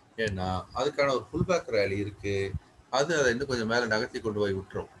 ஏன்னா அதுக்கான ஒரு ஃபுல் பேக் ரேலி இருக்கு. அது அதை இன்னும் கொஞ்சம் மேலே நகர்த்தி கொண்டு போய்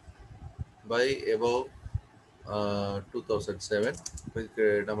விட்டுரும். By above 2007. இதுக்கு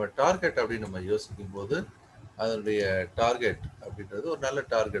நம்ம டார்கெட் அப்படின்னு நம்ம யோசிக்கும் போது அதனுடைய டார்கெட் அப்படின்றது ஒரு நல்ல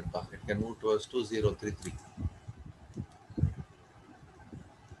டார்கெட் தான். It can move towards 2033.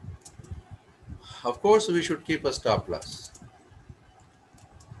 Of course we should keep a stop loss.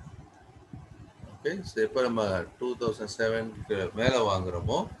 Okay, so எப்போ நம்ம 2007க்கு மேலே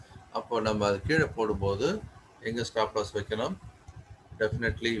வாங்குறோமோ அப்போ நம்ம அது கீழே போடும்போது எங்கே ஸ்டாப் லாஸ் வைக்கணும்?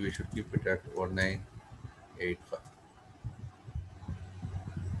 Definitely we should keep it at 1985.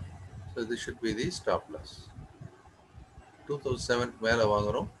 So this should be the stop loss. 2007 மேலே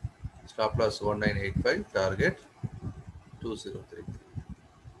வாங்குறோம், ஸ்டாப் லாஸ் 1985, டார்கெட் 2033.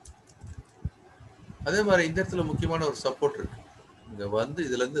 அதே மாதிரி இந்த இடத்துல முக்கியமான ஒரு சப்போர்ட் இருக்கு. இங்க வந்து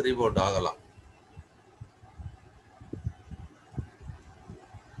இதுல இருந்து ரீபவுண்ட் ஆகலாம்.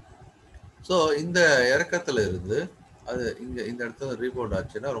 ஸோ இந்த இறக்கத்துல இருந்து அது இங்க இந்த இடத்துல ரீபவுண்ட்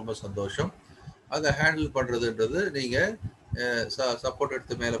ஆச்சுன்னா ரொம்ப சந்தோஷம். அதை ஹேண்டில் பண்றதுன்றது நீங்க சப்போர்ட்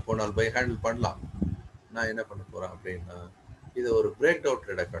எடுத்து மேலே போனால் பை ஹேண்டில் பண்ணலாம். நான் என்ன பண்ண போறேன் அப்படின்னா இதை ஒரு பிரேக் அவுட்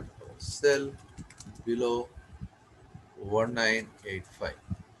ட்ரேடை காட்ட போறேன். செல் below 1985.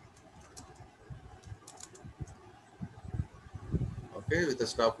 Okay, with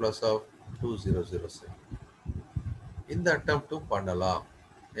stop loss of 2007. இந்த அட்டம்ப்டும் பண்ணலாம்.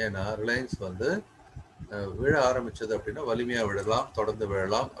 ஏன்னா ரிலையன்ஸ் வந்து விழ ஆரம்பிச்சது அப்படின்னா வலிமையா விழலாம், தொடர்ந்து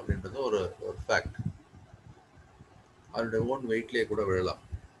விழலாம் அப்படின்றது ஒரு ஃபேக்ட். அதனுடைய ஓன் வெயிட்லேயே கூட விழலாம்.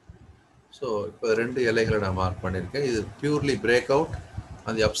 ஸோ இப்போ 2 இலைகளை நான் மார்க் பண்ணியிருக்கேன். இது purely break out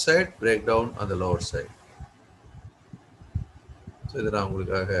on the up side, break down on the lower side. So இதை நான்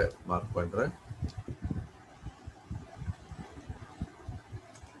உங்களுக்காக மார்க் பண்ணுறேன்.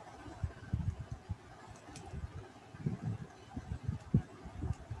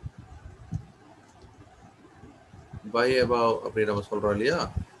 பை அபவ் அப்படி நம்ம சொல்கிறோம் இல்லையா?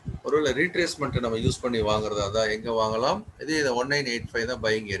 ஒருவேளை ரீட்ரேஸ்மெண்ட்டை நம்ம யூஸ் பண்ணி வாங்குறதா தான் எங்கே வாங்கலாம்? இதே இதை 1985 தான்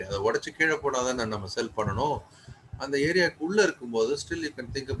பையிங் ஏரியா. அதை உடச்சி கீழே போனால் தான் நம்ம செல் பண்ணணும். அந்த ஏரியாவுக்கு உள்ளே இருக்கும்போது still you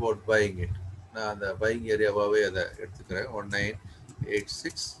can think about buying it. நான் அந்த பையிங் ஏரியாவாகவே அதை எடுத்துக்கிறேன்.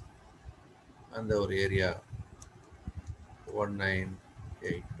 1986 அந்த ஒரு ஏரியா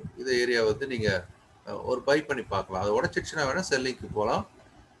 1982. இந்த ஏரியா வந்து நீங்கள் ஒரு பை பண்ணி பார்க்கலாம். அதை உடச்சிடுச்சுன்னா வேணால் செல்லிங்க்கு போகலாம்.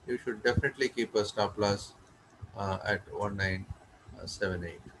 You should definitely keep a stop loss at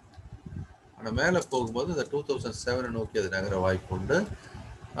 1978. ஆனால் மேலே போகும்போது இந்த 2007 நோக்கி அது நகர வாய்ப்பு உண்டு.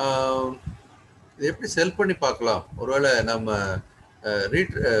 இது எப்படி செல் பண்ணி பார்க்கலாம்? ஒருவேளை நம்ம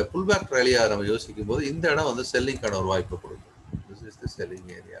புல் பேக் ரேலியாக நம்ம யோசிக்கும் போது இந்த இடம் வந்து செல்லிங்கான ஒரு வாய்ப்பு கொடுக்கும். This is the selling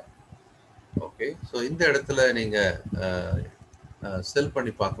area. Okay, so இந்த இடத்துல நீங்கள் செல்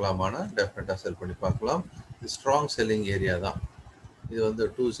பண்ணி பார்க்கலாமானா டெஃபினட்டாக செல் பண்ணி பார்க்கலாம். இது ஸ்ட்ராங் செல்லிங் ஏரியா தான். இது வந்து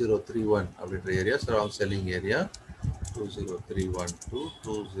 2031 அப்படின்ற area strong selling area. 2031 to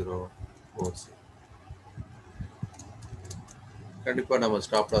 2046 கண்டிப்பாக நம்ம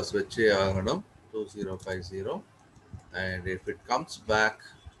ஸ்டாப் லாஸ் வச்சே ஆகணும். 2050 and if it comes back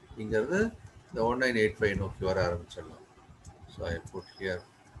இங்கிறது இந்த 1985 நோக்கி வர ஆரம்பிச்சிடலாம். So I put here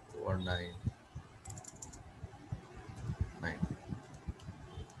 199.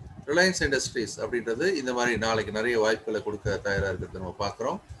 Reliance industries அப்படின்றது இந்த மாதிரி நாளைக்கு நிறைய வாய்ப்புகளை கொடுக்க தயாராக இருக்கிறது நம்ம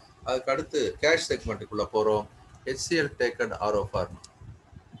பார்க்குறோம். அதுக்கு அடுத்து கேஷ் செக்மெண்ட்டுக்குள்ளே போகிறோம். HCL Tech and Auro Pharma.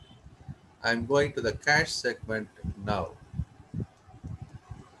 I am going to the cash segment now.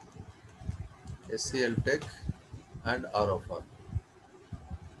 HCL Tech and Auro Pharma.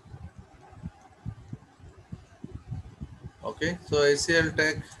 Okay, so HCL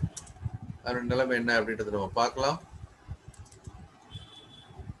Tech அதோட நிலைமை என்ன அப்படின்றத நம்ம பார்க்கலாம்.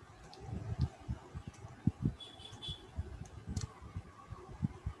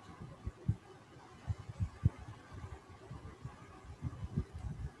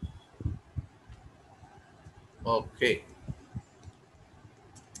 ஓகே.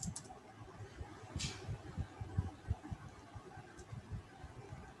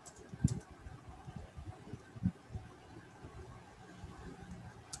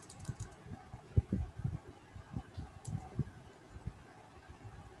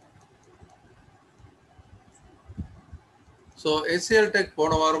 ஸோ எஸ்சிஎல் டெக்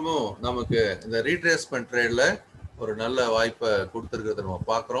போன வாரமும் நமக்கு இந்த ரீட்ரேஸ்மெண்ட் ட்ரேடில் ஒரு நல்ல வாய்ப்பை கொடுத்துருக்கிறத நம்ம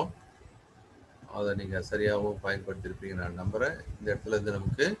பார்க்குறோம். அதை நீங்கள் சரியாகவும் பயன்படுத்தியிருப்பீங்க நான் நம்புகிறேன். இந்த இடத்துல இருந்து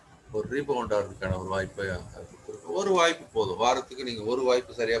நமக்கு ஒரு ரீபவுண்ட் ஆகிறதுக்கான ஒரு வாய்ப்பை கொடுத்துருக்கு. ஒரு வாய்ப்பு போதும், வாரத்துக்கு நீங்கள் ஒரு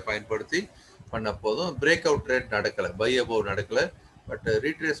வாய்ப்பு சரியாக பயன்படுத்தி பண்ண போதும். பிரேக் அவுட் ட்ரேட் நடக்கலை, பை அபோவ் நடக்கலை, பட்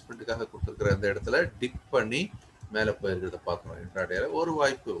ரீட்ரேஸ்மெண்ட்டுக்காக கொடுத்துருக்குற இந்த இடத்துல டிப் பண்ணி மேலே போயிருக்கிறத பார்க்குறோம். இன்ட்ராடேல ஒரு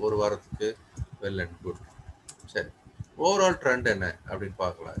வாய்ப்பு ஒரு வாரத்துக்கு வெல் அண்ட் குட். சரி, ஓவரால் ட்ரெண்ட் என்ன அப்படின்னு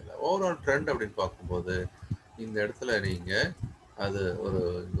பார்க்கலாம். இல்லை ஓவரால் ட்ரெண்ட் அப்படின்னு பார்க்கும்போது இந்த இடத்துல நீங்கள் அது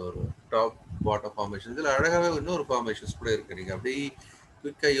இந்த ஒரு டாப் பாட்டம் ஃபார்மேஷன், இதில் அழகாகவே இன்னொரு ஃபார்மேஷன்ஸ் கூட இருக்கு. நீங்கள் அப்படி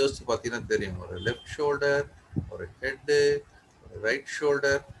குயிக்காக யோசிச்சு பார்த்தீங்கன்னா தெரியும். ஒரு லெஃப்ட் ஷோல்டர், ஒரு ஹெட்டு, ஒரு ரைட்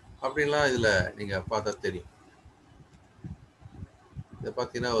ஷோல்டர் அப்படின்லாம் இதில் நீங்கள் பார்த்தா தெரியும். இதை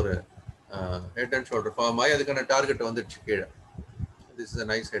பார்த்தீங்கன்னா ஒரு ஹெட் அண்ட் ஷோல்டர் ஃபார்ம் ஆகி அதுக்கான டார்கெட் வந்துடுச்சு கீழே. This is a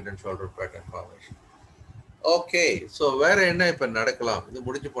nice head and shoulder pattern formation. Okay, so வேற என்ன இப்போ நடக்கலாம்? இது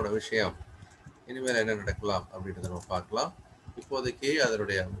முடிஞ்சு போன விஷயம். இனிமேல் என்ன நடக்கலாம் அப்படின்றத நம்ம பார்க்கலாம். இப்போதைக்கு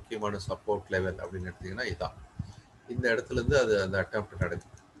அதனுடைய முக்கியமான சப்போர்ட் லெவல் அப்படின்னு எடுத்தீங்கன்னா இதான். இந்த இடத்துல இருந்து அது அந்த அட்டெம்ப்ட்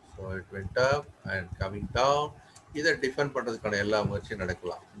நடக்கும். So it went up and coming down. இதை டிஃபெண்ட் பண்ணுறதுக்கான எல்லா முயற்சியும்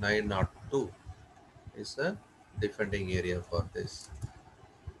நடக்கலாம். 902 is a defending area for this.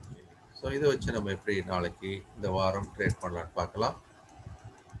 So இதை வச்சு நம்ம எப்படி நாளைக்கு இந்த வாரம் ட்ரேட் பண்ணலான்னு பார்க்கலாம்.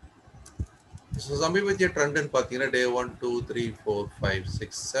 ஸோ சமீபத்திய ட்ரெண்ட்னு பார்த்தீங்கன்னா டே 1, 2, 3, 4, 5,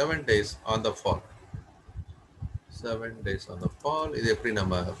 6, 7 days on the fall. 7 days on the fall. இது எப்படி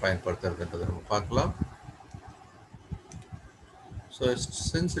நம்ம பயன்படுத்துறதுன்றதை நம்ம பார்க்கலாம். So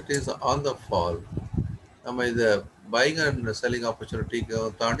since it is on the fall, நம்ம இதை பைங் அண்ட் செல்லிங் ஆப்பர்ச்சுனிட்டிக்கு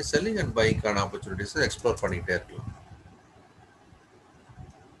தாண்டி செல்லிங் அண்ட் பைங்கான ஆப்பர்ச்சுனிட்டிஸை எக்ஸ்ப்ளோர் பண்ணிக்கிட்டே இருக்கலாம்.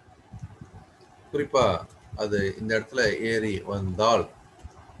 குறிப்பாக அது இந்த இடத்துல ஏறி வந்தால்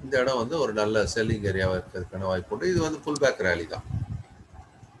இந்த இடம் வந்து ஒரு நல்ல செல்லிங் ஏரியாவாக இருக்கிறதுக்கான வாய்ப்பு உண்டு. இது வந்து புல் பேக் ரேலி தான்.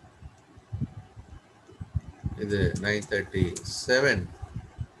 இது 937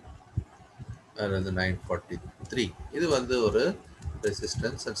 அல்லது 943. இது வந்து ஒரு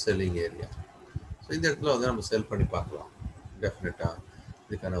resistance and selling area. So இந்த இடத்துல வந்து நம்ம செல் பண்ணி பார்க்கலாம். டெஃபினட்டாக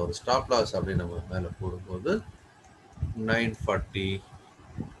இதுக்கான ஒரு ஸ்டாப் லாஸ் அப்படின்னு நம்ம மேலே போடும்போது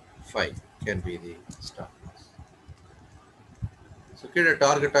 945 can be the stop loss. So கீழே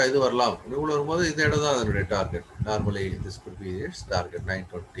டார்கெட்டாக இது வரலாம். இவ்வளோ வரும்போது இந்த இடம் தான் அதனுடைய target. Normally this could be it's target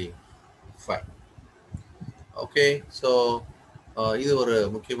 925. Okay, so இது ஒரு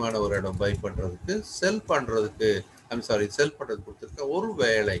முக்கியமான ஒரு இடம் பை பண்ணுறதுக்கு. செல் பண்ணுறதுக்கு செல் பண்ணுறதுக்கு கொடுத்துருக்க ஒரு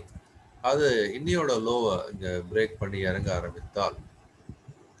வேளை அது இன்னியோட லோவை இங்கே பிரேக் பண்ணி இறங்க ஆரம்பித்தால்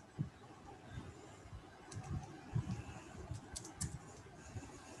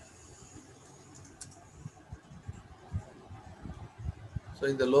ஸோ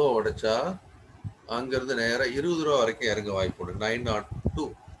இந்த லோ உடைச்சா அங்கேருந்து நேராக 20 ரூபா வரைக்கும் இறங்க வாய்ப்பு உண்டு. 902.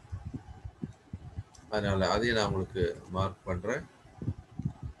 அதனால அதையும் நான் உங்களுக்கு மார்க் பண்ணுறேன்.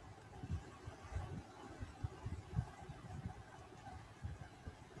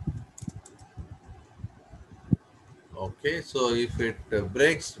 Okay, so if it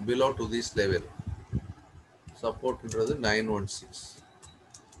breaks below to this level, சப்போர்ட்ன்றது 916,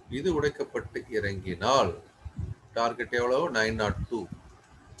 இது உடைக்கப்பட்டு இறங்கினால் டார்கெட் எவ்வளவு? 902.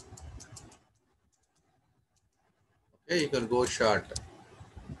 Okay, you can go short.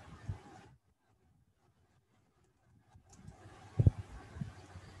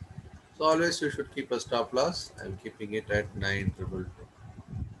 So always you should keep a stop loss. I'm keeping it at 922.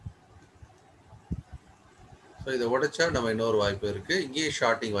 So இதை உடைச்சா நம்ம இன்னொரு வாய்ப்பு இருக்குது. இங்கேயே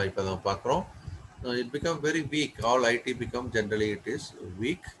ஷார்ட்டிங் வாய்ப்பை நம்ம பார்க்குறோம். It become very weak. All ID become generally it is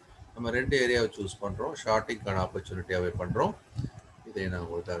weak. நம்ம ரெண்டு ஏரியாவை சூஸ் பண்ணுறோம். ஷார்ட்டிங்கான ஆப்பர்ச்சுனிட்டியாகவே பண்ணுறோம். இதை நான்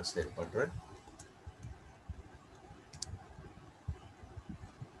உங்களுக்காக ஷேர் பண்ணுறேன்.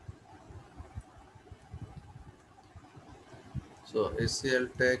 So SCL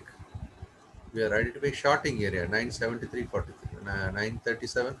Tech, we are ready to be shorting area 973.43,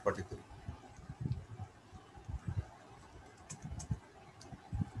 937.43.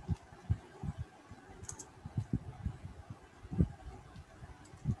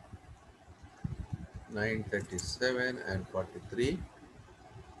 937 and 43.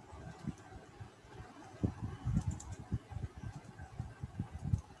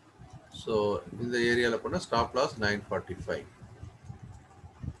 So in the area stop loss 945.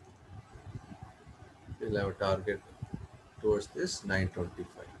 We'll have a target towards this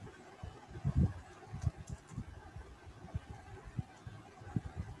 925.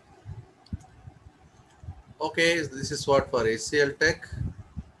 Okay, this is what for HCL Tech.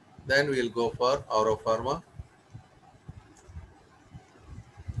 Then we'll go for Auro Pharma.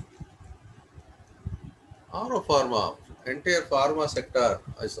 Auro Pharma, entire pharma sector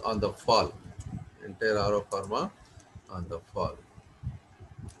is on the fall. Entire Auro Pharma on the fall.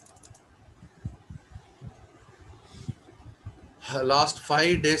 Last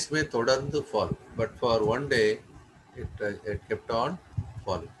 5 days may தொடர்ந்து fall, but for one day it kept on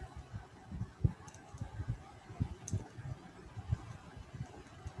falling.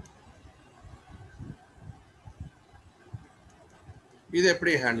 இது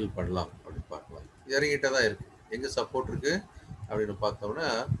எப்படி handle பண்ணலாம் அப்படின்னு பார்க்கலாம். இறங்கிட்டே தான் இருக்கு. எங்க support இருக்கு அப்படின்னு பார்த்தோம்னா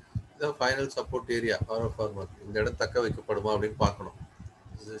இந்த ஃபைனல் சப்போர்ட் ஏரியா ஆரோ ஃபார்மர் இந்த இடம் தக்க வைக்கப்படுமா அப்படின்னு பார்க்கணும்.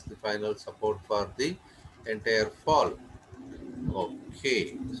 This is the final support for the entire fall. Okay,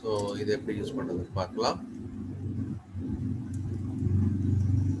 so இதை எப்படி யூஸ் பண்ணுறதுன்னு பார்க்கலாம்.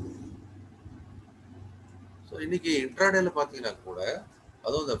 ஸோ இன்னைக்கு இன்ட்ராடேல பார்த்தீங்கன்னா கூட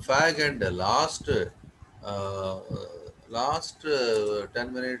அதுவும் இந்த fake and last 10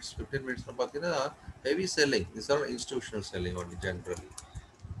 minutes 15 minutes பார்த்தீங்கன்னா heavy selling. This R institutional selling only generally.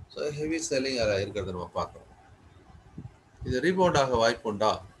 So heavy selling இருக்கிறத நம்ம பார்க்குறோம். இது ரீபவுண்ட் ஆக வாய்ப்பு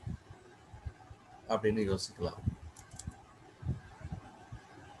உண்டா அப்படின்னு யோசிக்கலாம்.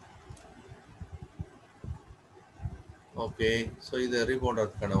 ஓகே, ஸோ இது ரீபவுண்ட்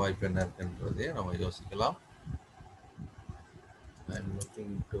ஆகிறதுக்கான வாய்ப்பு என்ன இருக்குன்றதையும் நம்ம யோசிக்கலாம். I'm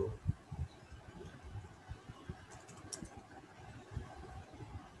looking to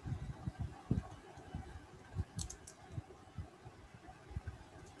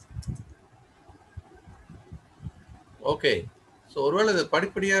okay, so ஒருவேளை இது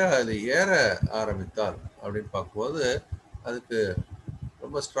படிப்படியாக அது ஏற ஆரம்பித்தால் அப்படின்னு பார்க்கும்போது அதுக்கு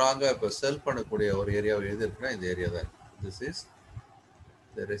ரொம்ப ஸ்ட்ராங்காக இப்போ செல் பண்ணக்கூடிய ஒரு ஏரியாவை எது இருக்குன்னா இந்த ஏரியா தான். This is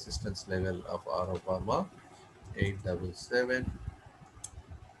the resistance level of arrow pharma 877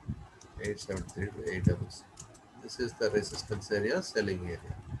 873 to 866. This is the resistance area, selling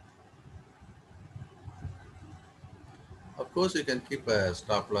area. Of course, you can keep a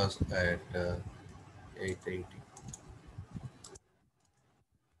stop loss at 880.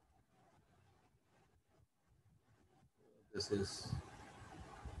 This is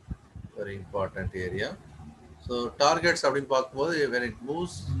very important area. So targets அப்படின்னு பார்க்கும்போது when it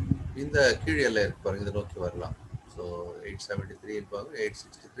moves இந்த கீழ் எல்லை இருக்கு பாருங்க, இதை நோக்கி வரலாம். So 873 இருப்பாங்க,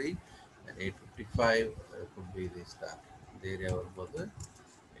 863 and 855 could be this target. இந்த ஏரியா வரும்போது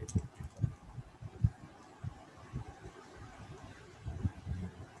 855.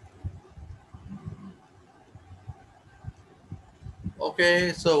 ஓகே,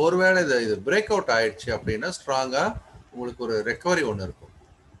 ஸோ ஒருவேளை இது பிரேக் அவுட் ஆயிடுச்சு அப்படின்னா ஸ்ட்ராங்கா உங்களுக்கு ஒரு ரெக்கவரி ஒன்று இருக்கும்.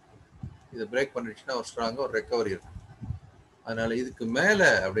 இது பிரேக் பண்ணிடுச்சுன்னா ஒரு ஸ்ட்ராங்கா ஒரு ரெக்கவரி இருக்கும். அதனால இதுக்கு மேலே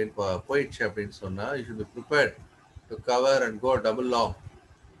அப்படின்னு போயிடுச்சு அப்படின்னு சொன்னா you should be prepared to cover and go double long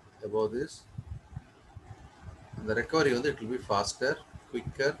above this. அந்த ரெக்கவரி வந்து it will be pastor,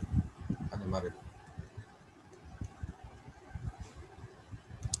 quicker, அந்த மாதிரி.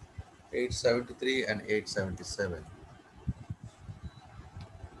 873 and 877.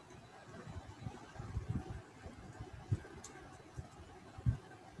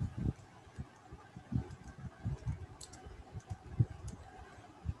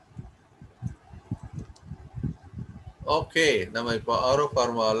 ஓகே, நம்ம இப்போ ஆரோ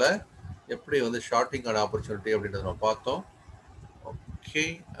ஃபார்மாவில் எப்படி வந்து ஷார்ட்டிங்கான ஆப்பர்ச்சுனிட்டி அப்படின்றத நம்ம பார்த்தோம். ஓகே,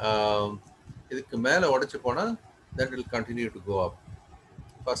 இதுக்கு மேலே உடைச்சு போனால் that will continue to go up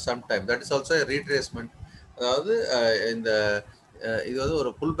for some time. That is also retracement. அதாவது இந்த இது வந்து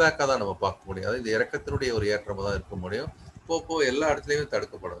ஒரு புல் பேக்காக தான் நம்ம பார்க்க முடியும். அதாவது இந்த இறக்கத்தினுடைய ஒரு ஏற்றமாக தான் இருக்க முடியும். போக எல்லா இடத்துலையுமே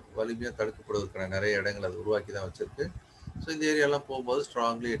தடுக்கப்படும், வலிமையாக தடுக்கப்படுவதற்கான நிறைய இடங்கள் அது உருவாக்கி தான் வச்சிருக்கு. ஸோ இந்த ஏரியாலாம் போகும்போது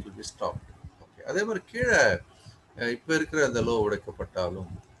strongly it will P stop. Okay, அதே மாதிரி கீழே இப்போ இருக்கிற அந்த லோ உடைக்கப்பட்டாலும்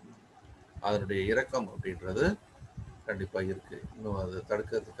அதனுடைய இறக்கம் அப்படின்றது கண்டிப்பாக இருக்கு. இன்னும் அது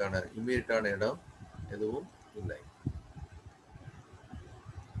தடுக்கிறதுக்கான இம்மீடியட்டான இடம் எதுவும் இல்லை.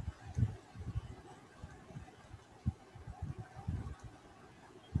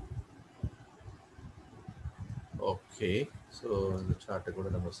 ஓகே, ஸோ இந்த சார்ட்டை கூட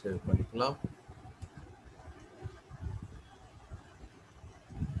நம்ம சேவ் பண்ணிக்கலாம்.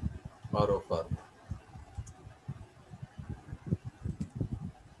 ஆரோ ஃபார்மா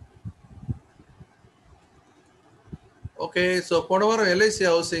ஓகே. ஸோ போன வாரம் எல்ஐசி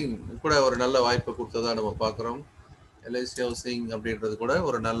ஹவுசிங் கூட ஒரு நல்ல வாய்ப்பை கொடுத்ததா நம்ம பார்க்குறோம். எல்ஐசி ஹவுசிங் அப்படின்றது கூட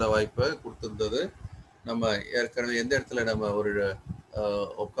ஒரு நல்ல வாய்ப்பை கொடுத்துருந்தது. நம்ம ஏற்கனவே எந்த இடத்துல நம்ம ஒரு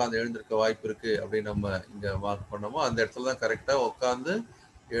உட்காந்து எழுந்திருக்க வாய்ப்பு இருக்கு அப்படின்னு நம்ம இங்க மார்க் பண்ணோமோ அந்த இடத்துல தான் கரெக்டா உட்காந்து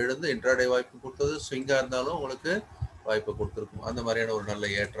எழுந்து இன்ட்ராடே வாய்ப்பு கொடுத்தது. ஸ்விங்கா இருந்தாலும் உங்களுக்கு வாய்ப்பை கொடுத்துருக்கும். அந்த மாதிரியான ஒரு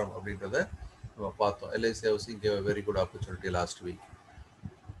நல்ல ஏற்றம் அப்படின்றத நம்ம பார்த்தோம். LIC housing cave very good opportunity last week.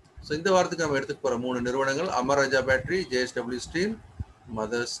 So இந்த வாரத்துக்கு நம்ம எடுத்துக்க போற 3 நிறுவனங்கள் Amara Raja battery, JSW steel,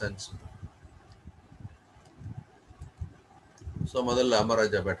 mothers sons. So முதல்ல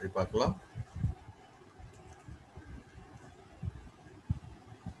அமராஜா பேட்டரி பார்க்கலாம்.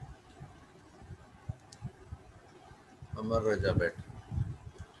 அமராஜா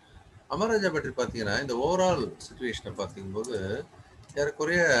பேட்டரி பார்த்தீங்கன்னா இந்த ஓவரால் சுச்சுவேஷனை பார்க்கும்போது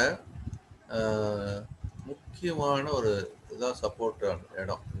ஏறக்குறைய முக்கியமான ஒரு இதான் சப்போர்ட்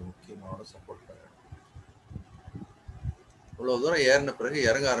இடம். முக்கியமான சப்போர்ட் இடம். இவ்வளவு தூரம் ஏறின பிறகு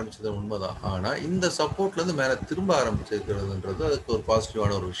இறங்க ஆரம்பிச்சது உண்மைதான். ஆனா இந்த சப்போர்ட்ல இருந்து மேல திரும்ப ஆரம்பிச்சிருக்கிறதுன்றது அதுக்கு ஒரு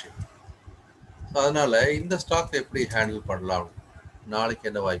பாசிட்டிவான ஒரு விஷயம். அதனால இந்த ஸ்டாக் எப்படி ஹேண்டில் பண்ணலாம், நாளைக்கு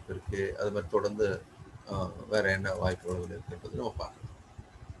என்ன வாய்ப்பு இருக்கு, அது மாதிரி தொடர்ந்து வேற என்ன வாய்ப்புகள் இருக்குன்றது நம்ம பார்க்கலாம்.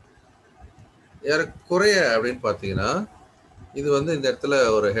 ஏறக்குறைய அப்படின்னு பார்த்தீங்கன்னா இது வந்து இந்த இடத்துல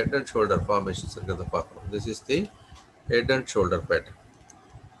ஒரு ஹெட் அண்ட் ஷோல்டர் ஃபார்மேஷன்ஸ் இருக்கிறத பார்க்கணும். This is the head and shoulder pattern.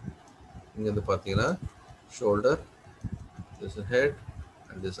 இங்க வந்து பார்த்தீங்கன்னா shoulder, this is head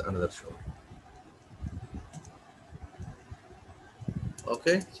and this another shoulder.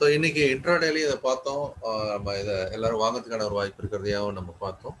 Okay. So இன்னைக்கு இன்ட்ராடேலையும் இதை பார்த்தோம். நம்ம இதை எல்லாரும் வாங்கிறதுக்கான ஒரு வாய்ப்பு இருக்கிறதையாவும் நம்ம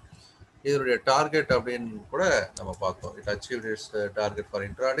பார்த்தோம். இதனுடைய டார்கெட் அப்படின்னு கூட நம்ம பார்த்தோம். It achieve it's target for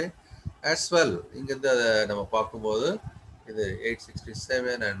intraday as well. இங்கேருந்து அதை நம்ம பார்க்கும்போது இது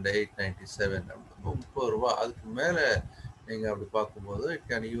 867 அண்ட் 897 ₹30. அதுக்கு மேலே நீங்கள் அப்படி பார்க்கும்போது it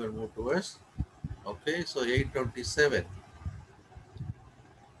can even move towards. Okay. So 827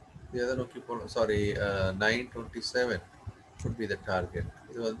 எதை நோக்கி போகணும், sorry 927 should be the target.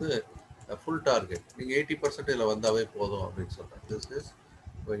 இது வந்து ஃபுல் டார்கெட். நீங்கள் 80% இதில் வந்தாவே போதும் அப்படின்னு சொல்கிறேன். This is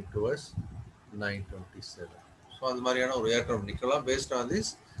going towards 927. So அது மாதிரியான ஒரு ஏற்றம் நிற்கலாம் based on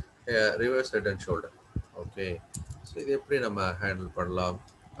this reverse head and shoulder. Okay. So இது எப்படி நம்ம ஹேண்டில் பண்ணலாம்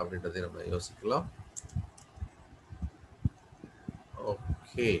அப்படின்றதை நம்ம யோசிக்கலாம்.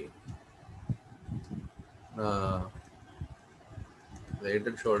 ஓகே. இந்த ஹெட்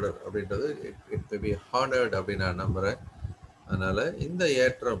அண்ட் ஷோல்டர் அப்படின்றது இட் மே பி ஹார்டர்ட் அப்படின்னு நான் நம்புகிறேன். அதனால இந்த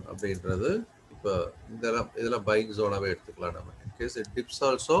ஏற்றம் அப்படின்றது இப்போ இதெல்லாம் பைக் ஜோனாகவே எடுத்துக்கலாம். நம்ம in case it tips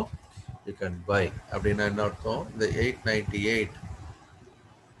also you can buy. அப்படின்னா என்ன அர்த்தம், இந்த 898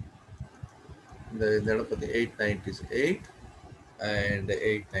 இந்த இடம் பற்றி 898 அண்ட்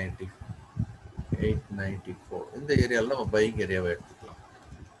 894 இந்த ஏரியாவில் நம்ம பைக் ஏரியாவை எடுத்துக்கலாம்.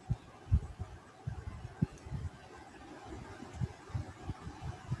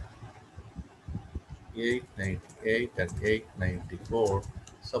 $898 and $894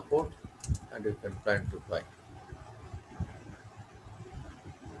 support, and you can plan to buy.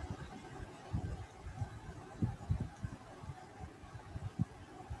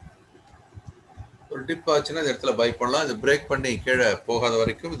 ஒரு டிப் ஆச்சுன்னா இந்த இடத்துல பை பண்ணலாம். இது பிரேக் பண்ணி கீழே போகாத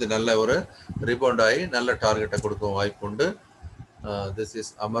வரைக்கும் இது நல்ல ஒரு ரிபவுண்ட் ஆகி நல்ல டார்கெட்டை கொடுக்கும் வாய்ப்பு உண்டு. This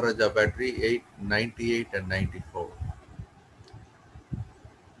is Amara Raja battery 898 and 94.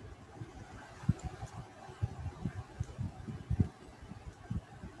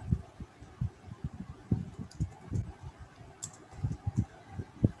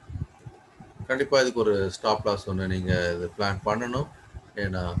 கண்டிப்பாக இதுக்கு ஒரு ஸ்டாப் லாஸ் ஒன்று நீங்கள் இது பிளான் பண்ணணும்.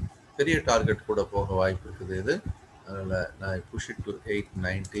 ஏன்னா பெரிய டார்கெட் கூட போக வாய்ப்பு இருக்குது இது. அதனால் நான் push it to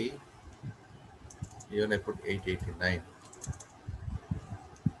 890, even I put 889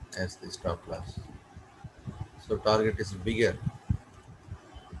 as the stop loss. So target is bigger.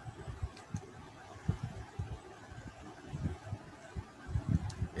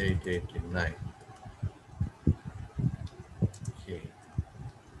 $889. Okay.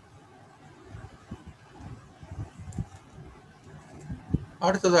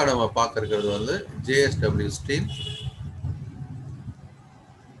 அடுத்ததாக நம்ம பார்க்கறது வந்து JSW Steel.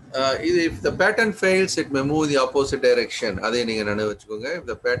 இது if the pattern fails it may move in the opposite direction. அதை நீங்க நினைவு வச்சுக்கோங்க. If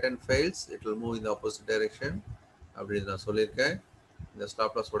the pattern fails it will move in the opposite direction அப்படின்னு நான் சொல்லியிருக்கேன். இந்த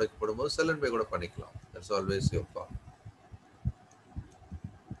ஸ்டாப் லாஸ் உடைக்கப்படும் போது செல் அண்ட் பை கூட பண்ணிக்கலாம். That's always your call.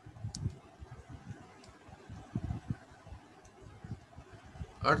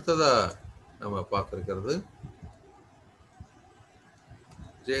 அடுத்ததா நம்ம பார்க்கறது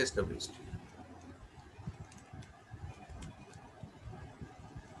JSW Steel.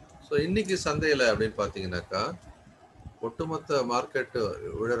 ஸோ இன்னைக்கு சந்தையில் அப்படின்னு பார்த்தீங்கன்னாக்கா ஒட்டுமொத்த மார்க்கெட்டு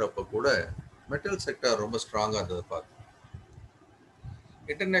விழுறப்ப கூட மெட்டல் செக்டார் ரொம்ப ஸ்ட்ராங்காக இருந்தது பார்த்தோம்.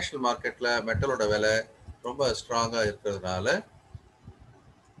 இன்டர்நேஷனல் மார்க்கெட்ல மெட்டலோட விலை ரொம்ப ஸ்ட்ராங்கா இருக்கிறதுனால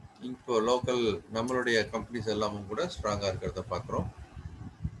இப்போ லோக்கல் நம்மளுடைய கம்பெனிஸ் எல்லாமும் கூட ஸ்ட்ராங்கா இருக்கிறத பார்க்குறோம்.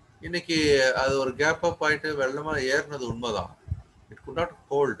 இன்னைக்கு அது ஒரு கேப் அப் ஆயிட்டு வெள்ளமா ஏறினது உண்மைதான். It could not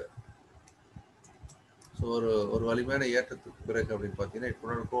hold. So ஒரு ஒரு வலிமையான ஏற்றத்துக்கு பிறகு அப்படின்னு பார்த்தீங்கன்னா இட்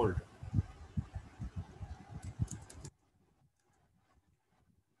குட் நாட் ஹோல்டு.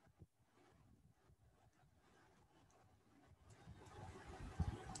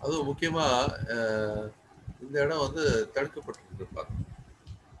 அதுவும் முக்கியமா இந்த இடம் வந்து தடுக்கப்பட்டு இருப்பாங்க.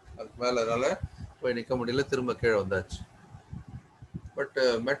 அதுக்கு மேல அதனால போய் நிற்க முடியல, திரும்ப கீழே வந்தாச்சு. பட்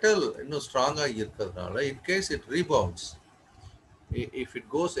மெட்டல் இன்னும் ஸ்ட்ராங்கா இருக்கிறதுனால in case it rebounds, if it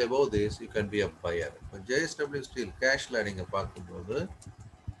goes above this you can be a buyer. இப்போ JSW ஸ்டீல் கேஷ்ல நீங்க பார்க்கும்போது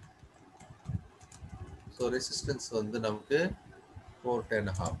ஸோ ரெசிஸ்டன்ஸ் வந்து நமக்கு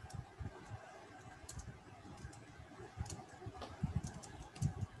 410.5.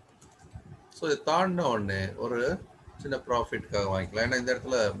 ஸோ இதை தாண்டின உடனே ஒரு சின்ன ப்ராஃபிட்காக வாங்கிக்கலாம். ஏன்னா இந்த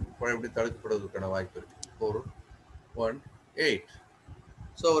இடத்துல எப்படி தடுக்கப்படுவதற்கான வாய்ப்பு இருக்கு. 418.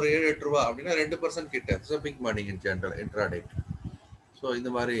 ஸோ ஒரு 7-8 ரூபா அப்படின்னா 2% கிட்ட big money in general இன்ட்ராடேட். So இந்த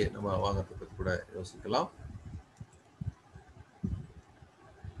மாதிரி நம்ம வாங்குறத பற்றி கூட யோசிக்கலாம்.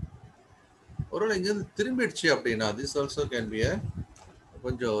 ஒருவேளை இங்கேருந்து திரும்பிடுச்சு அப்படின்னா திஸ் ஆல்சோ கேன் பி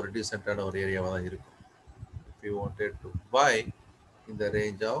கொஞ்சம் ஒரு டீசெண்டான ஒரு ஏரியாவாக தான் இருக்கும். If you wanted to by in the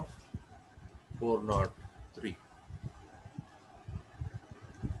range of 403.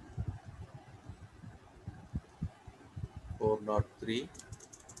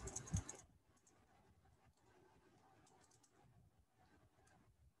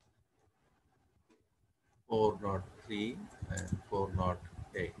 And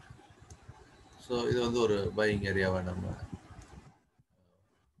 408. So இது வந்து ஒரு பையிங் ஏரியாவை நம்ம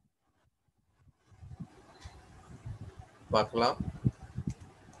பார்க்கலாம்.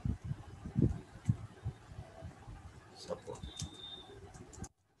 சப்போர்ட்.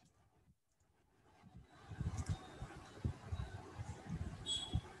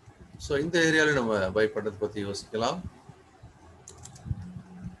 ஸோ இந்த ஏரியாவில் நம்ம பை பண்ணுறதை பற்றி யோசிக்கலாம்.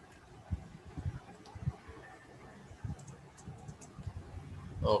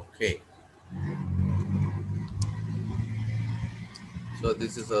 Okay. So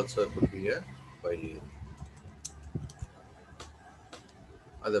this is also could be a buy.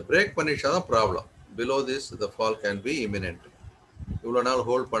 அதை பிரேக் பண்ணிச்சா தான் problem. Below this the fall can be இமினென்ட். இவ்வளோ நாள்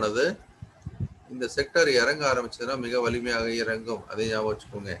ஹோல்ட் பண்ணது இந்த செக்டர் இறங்க ஆரம்பிச்சதுன்னா மிக வலிமையாக இறங்கும். அதை ஞாபகம்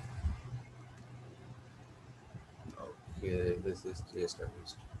வச்சுக்கோங்க. Okay, this is JSW.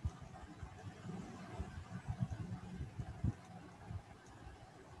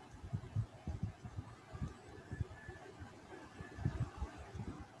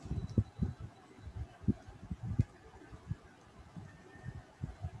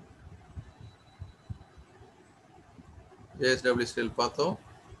 JSW steel பார்த்தோம்.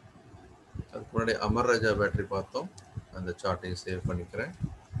 அதுக்கு முன்னாடி அமர் ராஜா பேட்டரி பார்த்தோம். அந்த சார்ட்டையும் சேவ் பண்ணிக்கிறேன்.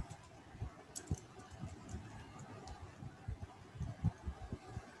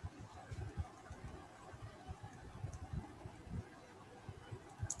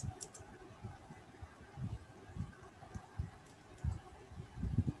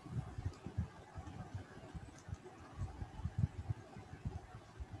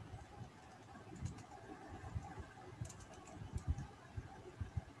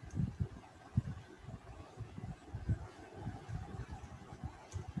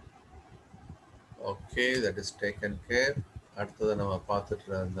 Okay, that is taken care. அடுத்தது நம்ம பார்த்துட்டு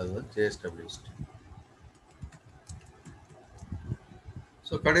இருந்தது JSW ஸ்டீல்.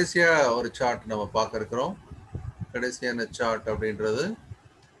 ஸோ கடைசியாக ஒரு சார்ட் நம்ம பார்க்க இருக்கிறோம். கடைசியான சார்ட் அப்படின்றது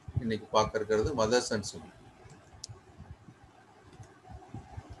இன்னைக்கு பார்க்க இருக்கிறது mothers and Sumi.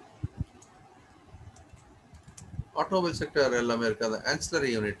 Automobile sector எல்லாமே இருக்கு. அந்த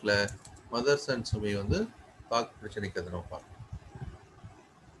ஆன்சிலரி யூனிட்ல மதர்ஸ் அண்ட் சுமி வந்து தாக்கு பிரச்சனைக்கு நம்ம பார்க்கணும்.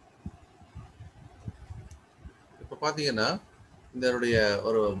 இப்போ பார்த்தீங்கன்னா இதனுடைய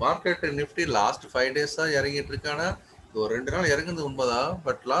ஒரு மார்க்கெட் நிஃப்டி லாஸ்ட் 5 டேஸா இறங்கிட்டு இருக்கானா, இது ஒரு 2 நாள் இறங்குறது உண்மைதான்.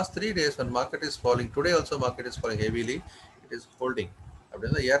 But last 3 days when market is falling, today also market is falling heavily, it is holding.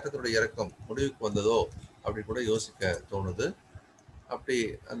 அப்படின்னா ஏற்றத்துடைய இறக்கம் முடிவுக்கு வந்ததோ அப்படி கூட யோசிக்க தோணுது. அப்படி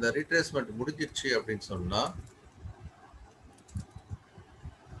அந்த ரீட்ரேஸ்மெண்ட் முடிஞ்சிருச்சு அப்படின்னு சொன்னா,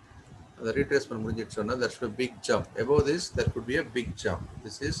 அந்த ரீட்ரேஸ்மெண்ட் முடிஞ்சிருச்சு சொன்னா there should be a big jump. Above this there could be a big jump.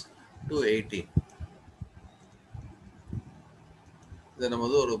 This is 218. இதை நம்ம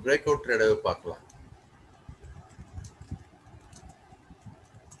வந்து ஒரு பிரேக் அவுட் ட்ரேடாகவே பார்க்கலாம்.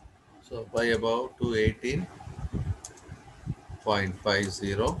 So by above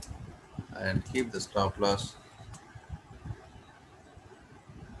 218.50 and keep the stop loss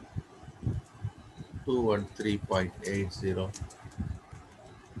 213.80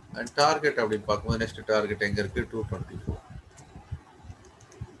 and target அப்படின்னு பார்க்கும்போது next target எங்க இருக்கு 224.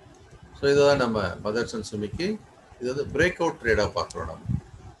 ஸோ இதுதான் நம்ம மதர்சன் சுமிக்கு இது வந்து பிரேக் அவுட் ட்ரேடா பார்க்குறோம். நம்ம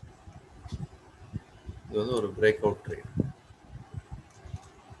இது வந்து ஒரு break out trade.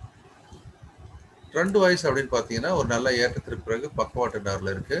 Trend wise அப்படின்னு பார்த்தீங்கன்னா ஒரு நல்ல ஏற்றத்திற்கு பிறகு பக்கவாட்டு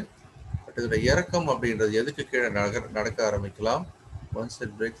டாரில் இருக்கு. பட் இதோட இறக்கம் அப்படின்றது எதுக்கு கீழே நடக்க ஆரம்பிக்கலாம். Once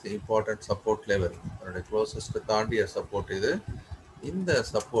it breaks important support level அதோட க்ளோசஸ்ட் தாண்டிய சப்போர்ட் இது. இந்த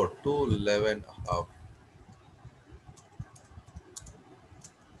support 211.5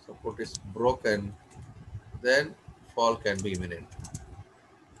 support is broken, then fall can be imminent.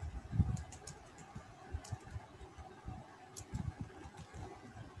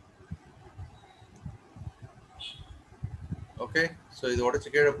 Okay, so இது உடச்சு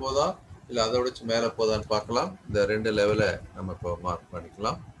கீழே போதா இல்லை அதை உடச்சு மேலே போதான்னு பார்க்கலாம். இந்த ரெண்டு லெவலை நம்ம இப்போ மார்க்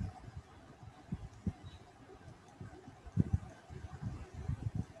பண்ணிக்கலாம்.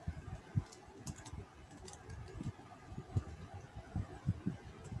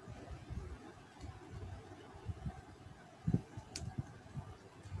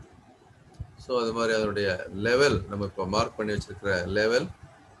 ஸோ அது மாதிரி அதனுடைய லெவல் நம்ம இப்போ மார்க் பண்ணி வச்சிருக்கிற level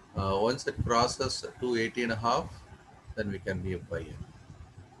once it crosses 218.5 then we can be a buyer.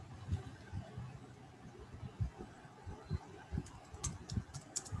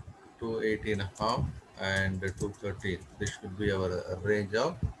 and 213, this should be our range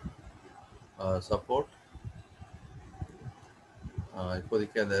of support.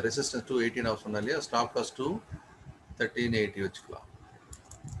 இப்போதைக்கு அந்த ரெசிஸ்டன்ஸ் 218 சொன்னா இல்லையா, ஸ்டாப் லாஸ் 1380 வச்சுக்கலாம்.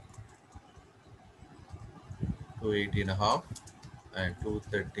 218.5 and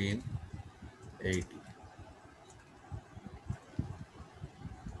 213.80.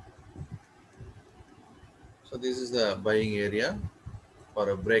 So this is the buying area for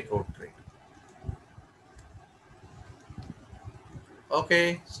a breakout trade. Okay,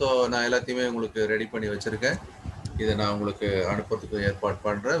 so நான் எல்லாத்தையுமே உங்களுக்கு ready பண்ணி வச்சுருக்கேன். இதை நான் உங்களுக்கு அனுப்புறதுக்கு ஏற்பாடு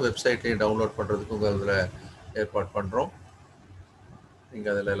பண்ணுறேன். வெப்சைட்லேயும் டவுன்லோட் பண்ணுறதுக்கு உங்கள் அதில் ஏற்பாடு பண்ணுறோம்.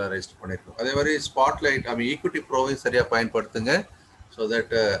 நீங்கள் அதில் எல்லாம் ரெஜிஸ்டர் பண்ணியிருக்கோம். அதே மாதிரி ஸ்பாட்லைட் ஈக்விட்டி ப்ரோவையும் சரியாக பயன்படுத்துங்க. ஸோ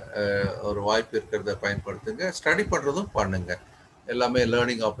தட் ஒரு வாய்ப்பு இருக்கிறத பயன்படுத்துங்க. ஸ்டடி பண்ணுறதும் பண்ணுங்க. எல்லாமே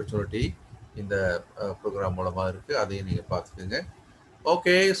லேர்னிங் ஆப்பர்ச்சுனிட்டி இந்த ப்ரோக்ராம் மூலமாக இருக்குது. அதையும் நீங்கள் பார்த்துக்குங்க.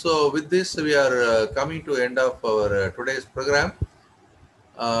 Okay, so with this we are coming to end of our today's program.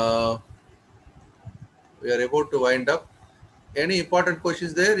 We are about to wind up. Any important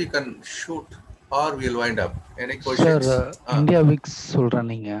questions there? You can shoot or we'll wind up. Any questions? Sir, India VIX சொல்றேன்,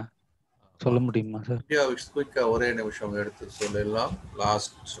 நீங்க சொல்ல முடியுமா sir? India VIX குயிக்கா ஒரே நிமிஷம் எடுத்து சொல்லலாம்.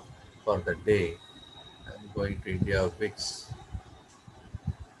 Last for the day. I'm going to India VIX.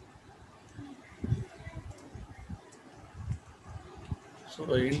 So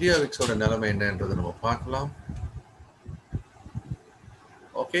India VIX ஓட நிலைமை என்னன்றதை நம்ம பார்க்கலாம்.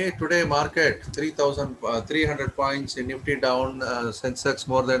 Okay, today market 3,300 points in Nifty down, Sensex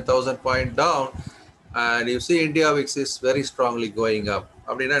more than 1,000 point down, and you see India VIX is very strongly going up.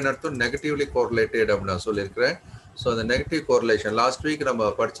 அப்படின்னா என்ன அர்த்தம்? Negatively correlated அப்படின்னு நான் சொல்லியிருக்கிறேன். ஸோ அந்த நெகட்டிவ் கோரிலேஷன் லாஸ்ட் வீக் நம்ம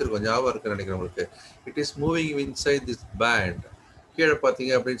படிச்சிருக்கோம், ஞாபகம் இருக்குன்னு நினைக்கிறேன் உங்களுக்கு. It is moving inside this pant. கீழே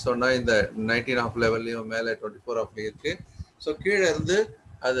பார்த்தீங்க அப்படின்னு சொன்னால் இந்த 19.5 லெவல்லையும் மேலே 24.5 இருக்கு. ஸோ கீழே இருந்து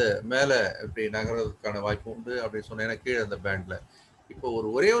அது மேலே இப்படி நகர்றதுக்கான வாய்ப்பு உண்டு அப்படின்னு சொன்னேன்னா கீழே இந்த பேண்டில். இப்போ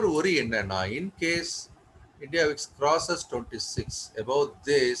ஒரே ஒரு ஒரி என்னன்னா, in case India Vicks crosses 26 above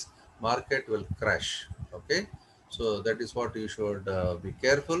this market will crash. Okay, so that is what you should be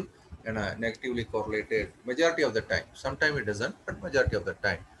careful. And negatively correlated majority of the time, sometime it doesn't, but majority of the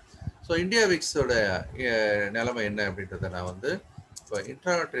time. So India VIX ஓட நிலைமை என்ன அப்படின்றத நான் வந்து இப்போ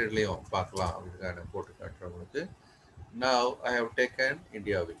intra ட்ரேட்லையும் பார்க்கலாம் அப்படின்னு நான் போட்டு காட்டுறேன் உங்களுக்கு. Now I have taken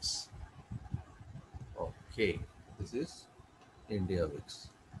India VIX. Okay, this is India VIX.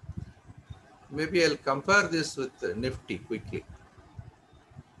 Maybe I'll compare this with Nifty quickly.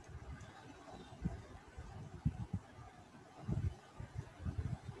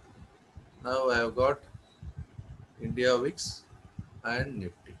 Now I have got India VIX and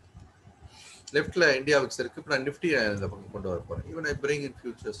Nifty. Leftல India VIX இருக்கு. இப்போ நான் Nifty இந்த பக்கம் கொண்டு வர போறேன். Even I bring in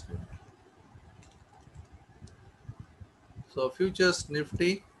futures Nifty. So futures Nifty,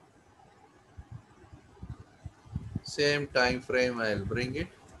 same time frame I'll bring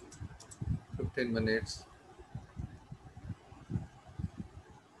it. 15 minutes.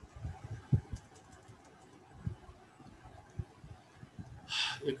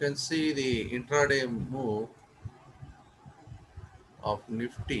 You can see the intraday move of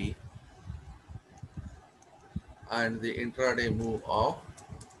Nifty and the intraday move of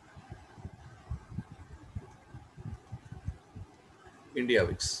India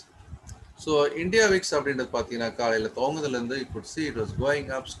VIX. So India Vicks அப்படின்றது பார்த்தீங்கன்னா காலையில் துவங்குதுலேருந்து you could see it was going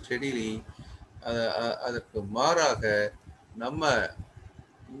up steadily. அதற்கு மாறாக நம்ம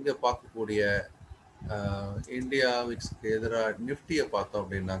இங்கே பார்க்கக்கூடிய India விக்ஸ்க்கு எதிராக நிஃப்டியை பார்த்தோம்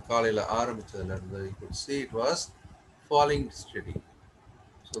அப்படின்னா காலையில் ஆரம்பித்ததுலேருந்து you could see it was falling steady.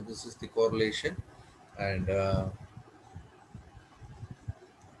 So this is the correlation and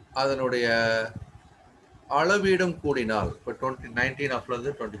அதனுடைய அளவீடும் கூடினால் இப்போ 19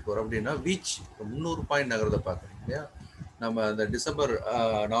 ஆஃப்லேருந்து 24 அப்படின்னா வீச் 300 பாயிண்ட் நகரத்தை பார்க்குறீங்க இல்லையா? நம்ம அந்த டிசம்பர்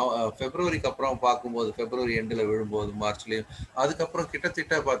ஃபெப்ரவரிக்கு அப்புறம் பார்க்கும்போது ஃபெப்ரவரி எண்டில் விழும்போது மார்ச்லேயும் அதுக்கப்புறம்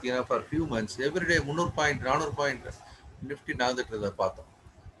கிட்டத்தட்ட பார்த்தீங்கன்னா for few months everyday 300 point 400 point Nifty நகர்ந்துட்டு இருந்ததை பார்த்தோம்,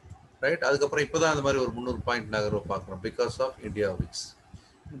 ரைட்? அதுக்கப்புறம் இப்போ தான் அந்த மாதிரி ஒரு 300 பாயிண்ட் நகர்வை பார்க்குறோம் because of India Vicks.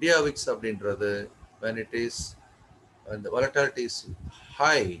 India Vicks அப்படின்றது when it is when the volatility is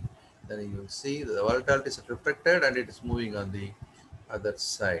high, then you will see the volatility is reflected and it is moving on the other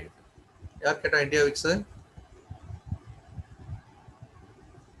side. யார் கேட்டா India Vicks?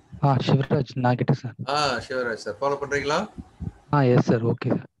 Shivraj நான் கிட்ட sir. Shivraj sir follow பண்றீங்களா? Yes sir. Okay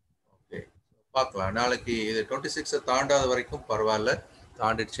sir. Okay, பார்க்கலாம். நாளைக்கு இது 26 தாண்டாத வரைக்கும் பரவாயில்ல,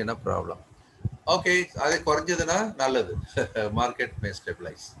 தாண்டிடுச்சுன்னா ப்ராப்ளம். ஓகே, அது குறைஞ்சதுன்னா நல்லது. Market May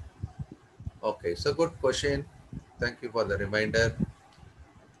stabilise. Okay, so good question. Thank you for the reminder.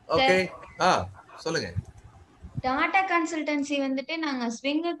 Okay, சொல்லுங்க. டாடா கன்சல்டன்சி வந்துட்டு நாங்க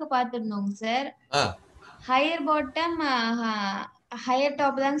ஸ்விங்குக்கு பார்த்துருந்தோங்க sir. Higher bottom higher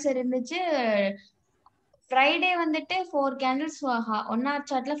top தாங்க சார் இருந்துச்சு. ஃப்ரைடே வந்துட்டு 4 கேண்டில்ஸ் 1 hour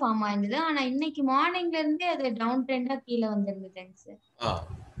சார்ட்ல ஃபார்ம் ஆயிருந்தது. ஆனா இன்னைக்கு மார்னிங்ல இருந்து அது டவுன் ட்ரெண்டா கீழே வந்திருந்ததுங்க சார்.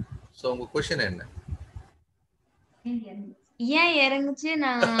 சோ உங்க क्वेश्चन என்ன? ஏன் இறங்குச்சு?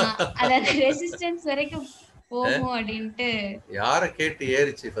 நான் அதாவது ரெசிஸ்டன்ஸ் வரைக்கும் போகும் அப்படின்ட்டு யாரை கேட்டு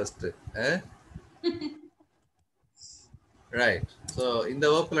ஏறிச்சு ஃபர்ஸ்ட்? ரைட். ஸோ இந்த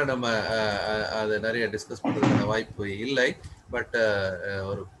வகுப்பில் நம்ம அதை நிறைய டிஸ்கஸ் பண்ணுறதுக்கான வாய்ப்பு இல்லை. பட்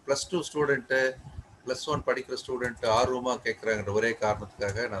ஒரு +2 ஸ்டூடெண்ட்டு +1 படிக்கிற ஸ்டூடெண்ட் ஆர்வமாக கேட்குறாங்கன்ற ஒரே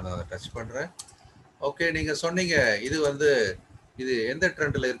காரணத்துக்காக நான் அதை டச் பண்ணுறேன். ஓகே, நீங்கள் சொன்னீங்க இது எந்த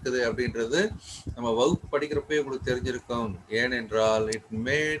ட்ரெண்டில் இருக்குது அப்படின்றது நம்ம வகுப்பு படிக்கிறப்பே உங்களுக்கு தெரிஞ்சிருக்கும். ஏனென்றால் it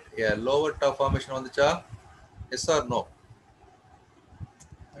made A lower top formation வந்துச்சா? S R no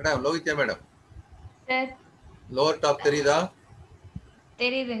madam? லோகித்யா madam, lower top தெரியுதா?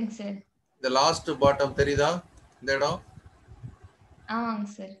 தெரியுதுங்க சார். இந்த லாஸ்ட் பாட்டம் தெரியுதா? இந்த இடம். ஆமாங்க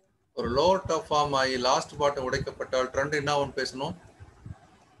சார். ஒரு லோவர் டாப் ஃபார்ம் ஆகி லாஸ்ட் பாட்டம் உடைக்கப்பட்டால் ட்ரெண்ட் என்ன ஆகும் பேசணும்?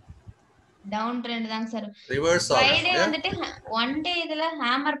 டவுன் ட்ரெண்ட் தாங்க சார். ரிவர்ஸ் ஆகும். ஃப்ரைடே வந்துட்டு ஒன் டே இதுல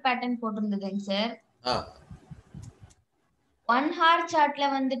ஹேமர் பேட்டர்ன் போட்டுருந்ததுங்க சார். 1 hour சார்ட்ல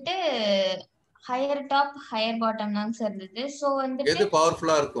வந்துட்டு ஹையர் டாப் ஹையர் பாட்டம் தாங்க சார் இருந்தது. சோ வந்துட்டு எது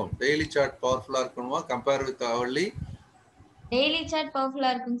பவர்ஃபுல்லா இருக்கும்? டெய்லி சார்ட் பவர்ஃபுல்லா இருக்கணுமா compare with hourly? Daily chart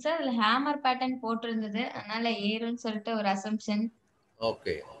பவர்ஃபுல்லா இருக்குங்க சார். அதுல ஹேமர் பேட்டர்ன் போட்டிருந்தது, அதனால ஏறும்னு சொல்லிட்டு ஒரு அசம்ப்ஷன்.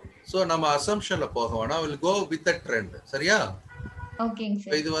 ஓகே, சோ நம்ம அசம்ப்ஷன்ல போக வேணாம், will go with the trend. சரியா? ஓகேங்க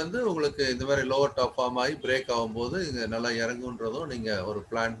சார். இது உங்களுக்கு இந்த மாதிரி லோவர் டாப் ஃபார்ம் ஆகி பிரேக் ஆகும்போது இங்க நல்லா இறங்குன்றதும் நீங்க ஒரு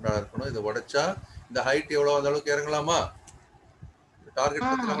பிளான்டா இருக்கணும். இதை உடைச்சா இந்த ஹைட் எவ்வளவு அந்த அளவுக்கு இறங்கலாமா? டார்கெட்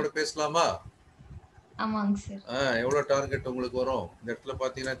பத்தி கூட பேசலாமா? ஆமாங்க சார். எவ்வளவு டார்கெட் உங்களுக்கு வரும்? இந்த இடத்துல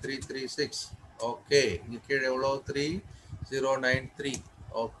பாத்தீங்கன்னா 336. ஓகே, இங்க கீழே எவ்வளவு? 3093.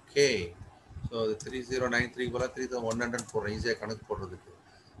 ஓகே, ஸோ அது 3093 போல 3100 போடுறோம் ஈஸியாக கணக்கு போடுறதுக்கு.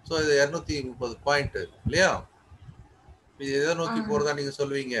 ஸோ இது 230 பாயிண்ட் இல்லையா? இது எதை நோக்கி போறதா நீங்க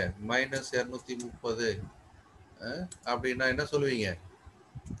சொல்லுவீங்க? -230 அப்படின்னா என்ன சொல்லுவீங்க?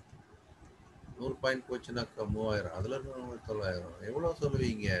 100 பாயிண்ட் போச்சுன்னா 3000, அதுல 900 எவ்வளவு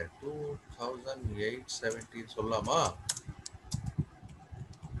சொல்லுவீங்க? 2870 சொல்லலாமா?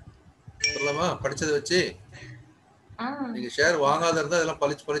 படிச்சதை வச்சு நீங்க ஷேர் வாங்காத இருந்தா அதெல்லாம்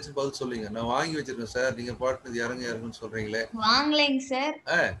பளிச்சு பதில் சொல்லுவீங்க. நான் வாங்கி வச்சிருக்கேன் சார், நீங்க பாட்டு இறங்குன்னு சொல்றீங்களே. வாங்கலைங்க சார்.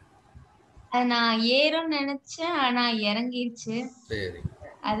 நான் ஏறும்னு நினைச்சேன், ஆனா இறங்கிருச்சு. சரி,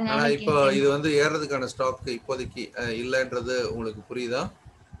 ஆனா இப்போ இது ஏறதுக்கான ஸ்டாக் இப்போதைக்கு இல்லன்றது உங்களுக்கு புரியுதா?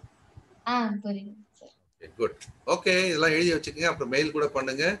 புரியுது சார். குட். ஓகே, இதெல்லாம் எழுதி வச்சுக்கோங்க, அப்புறம் மெயில் கூட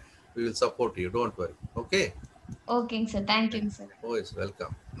பண்ணுங்க. we will support you, don't worry. okay ஓகேங்க sir. Thank you sir. O it's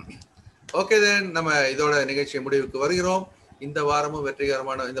welcome. Okay then நம்ம இதோட நிகழ்ச்சி முடிவுக்கு வருகிறோம். இந்த வாரமும்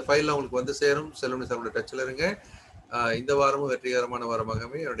வெற்றிகரமான இந்த ஃபைல்ல உங்களுக்கு சேரும். செல்வமணி சாரோட டச்சில் இருங்க. இந்த வாரமும் வெற்றிகரமான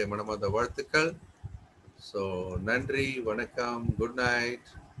வாரமாகவே என்னுடைய மனமார்ந்த வாழ்த்துக்கள். ஸோ நன்றி, வணக்கம், குட் நைட்.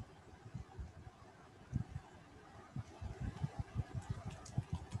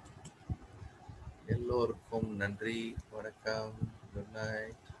 எல்லோருக்கும் நன்றி, வணக்கம், good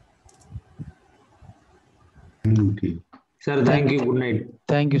night. Sir, thank you. Good night.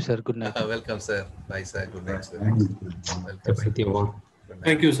 Thank you, sir. Good night. Welcome, sir. Bye, sir. Good night, sir. Welcome, sir.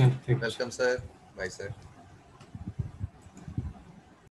 Thank you, sir. Thank you. Welcome, sir. Bye, sir.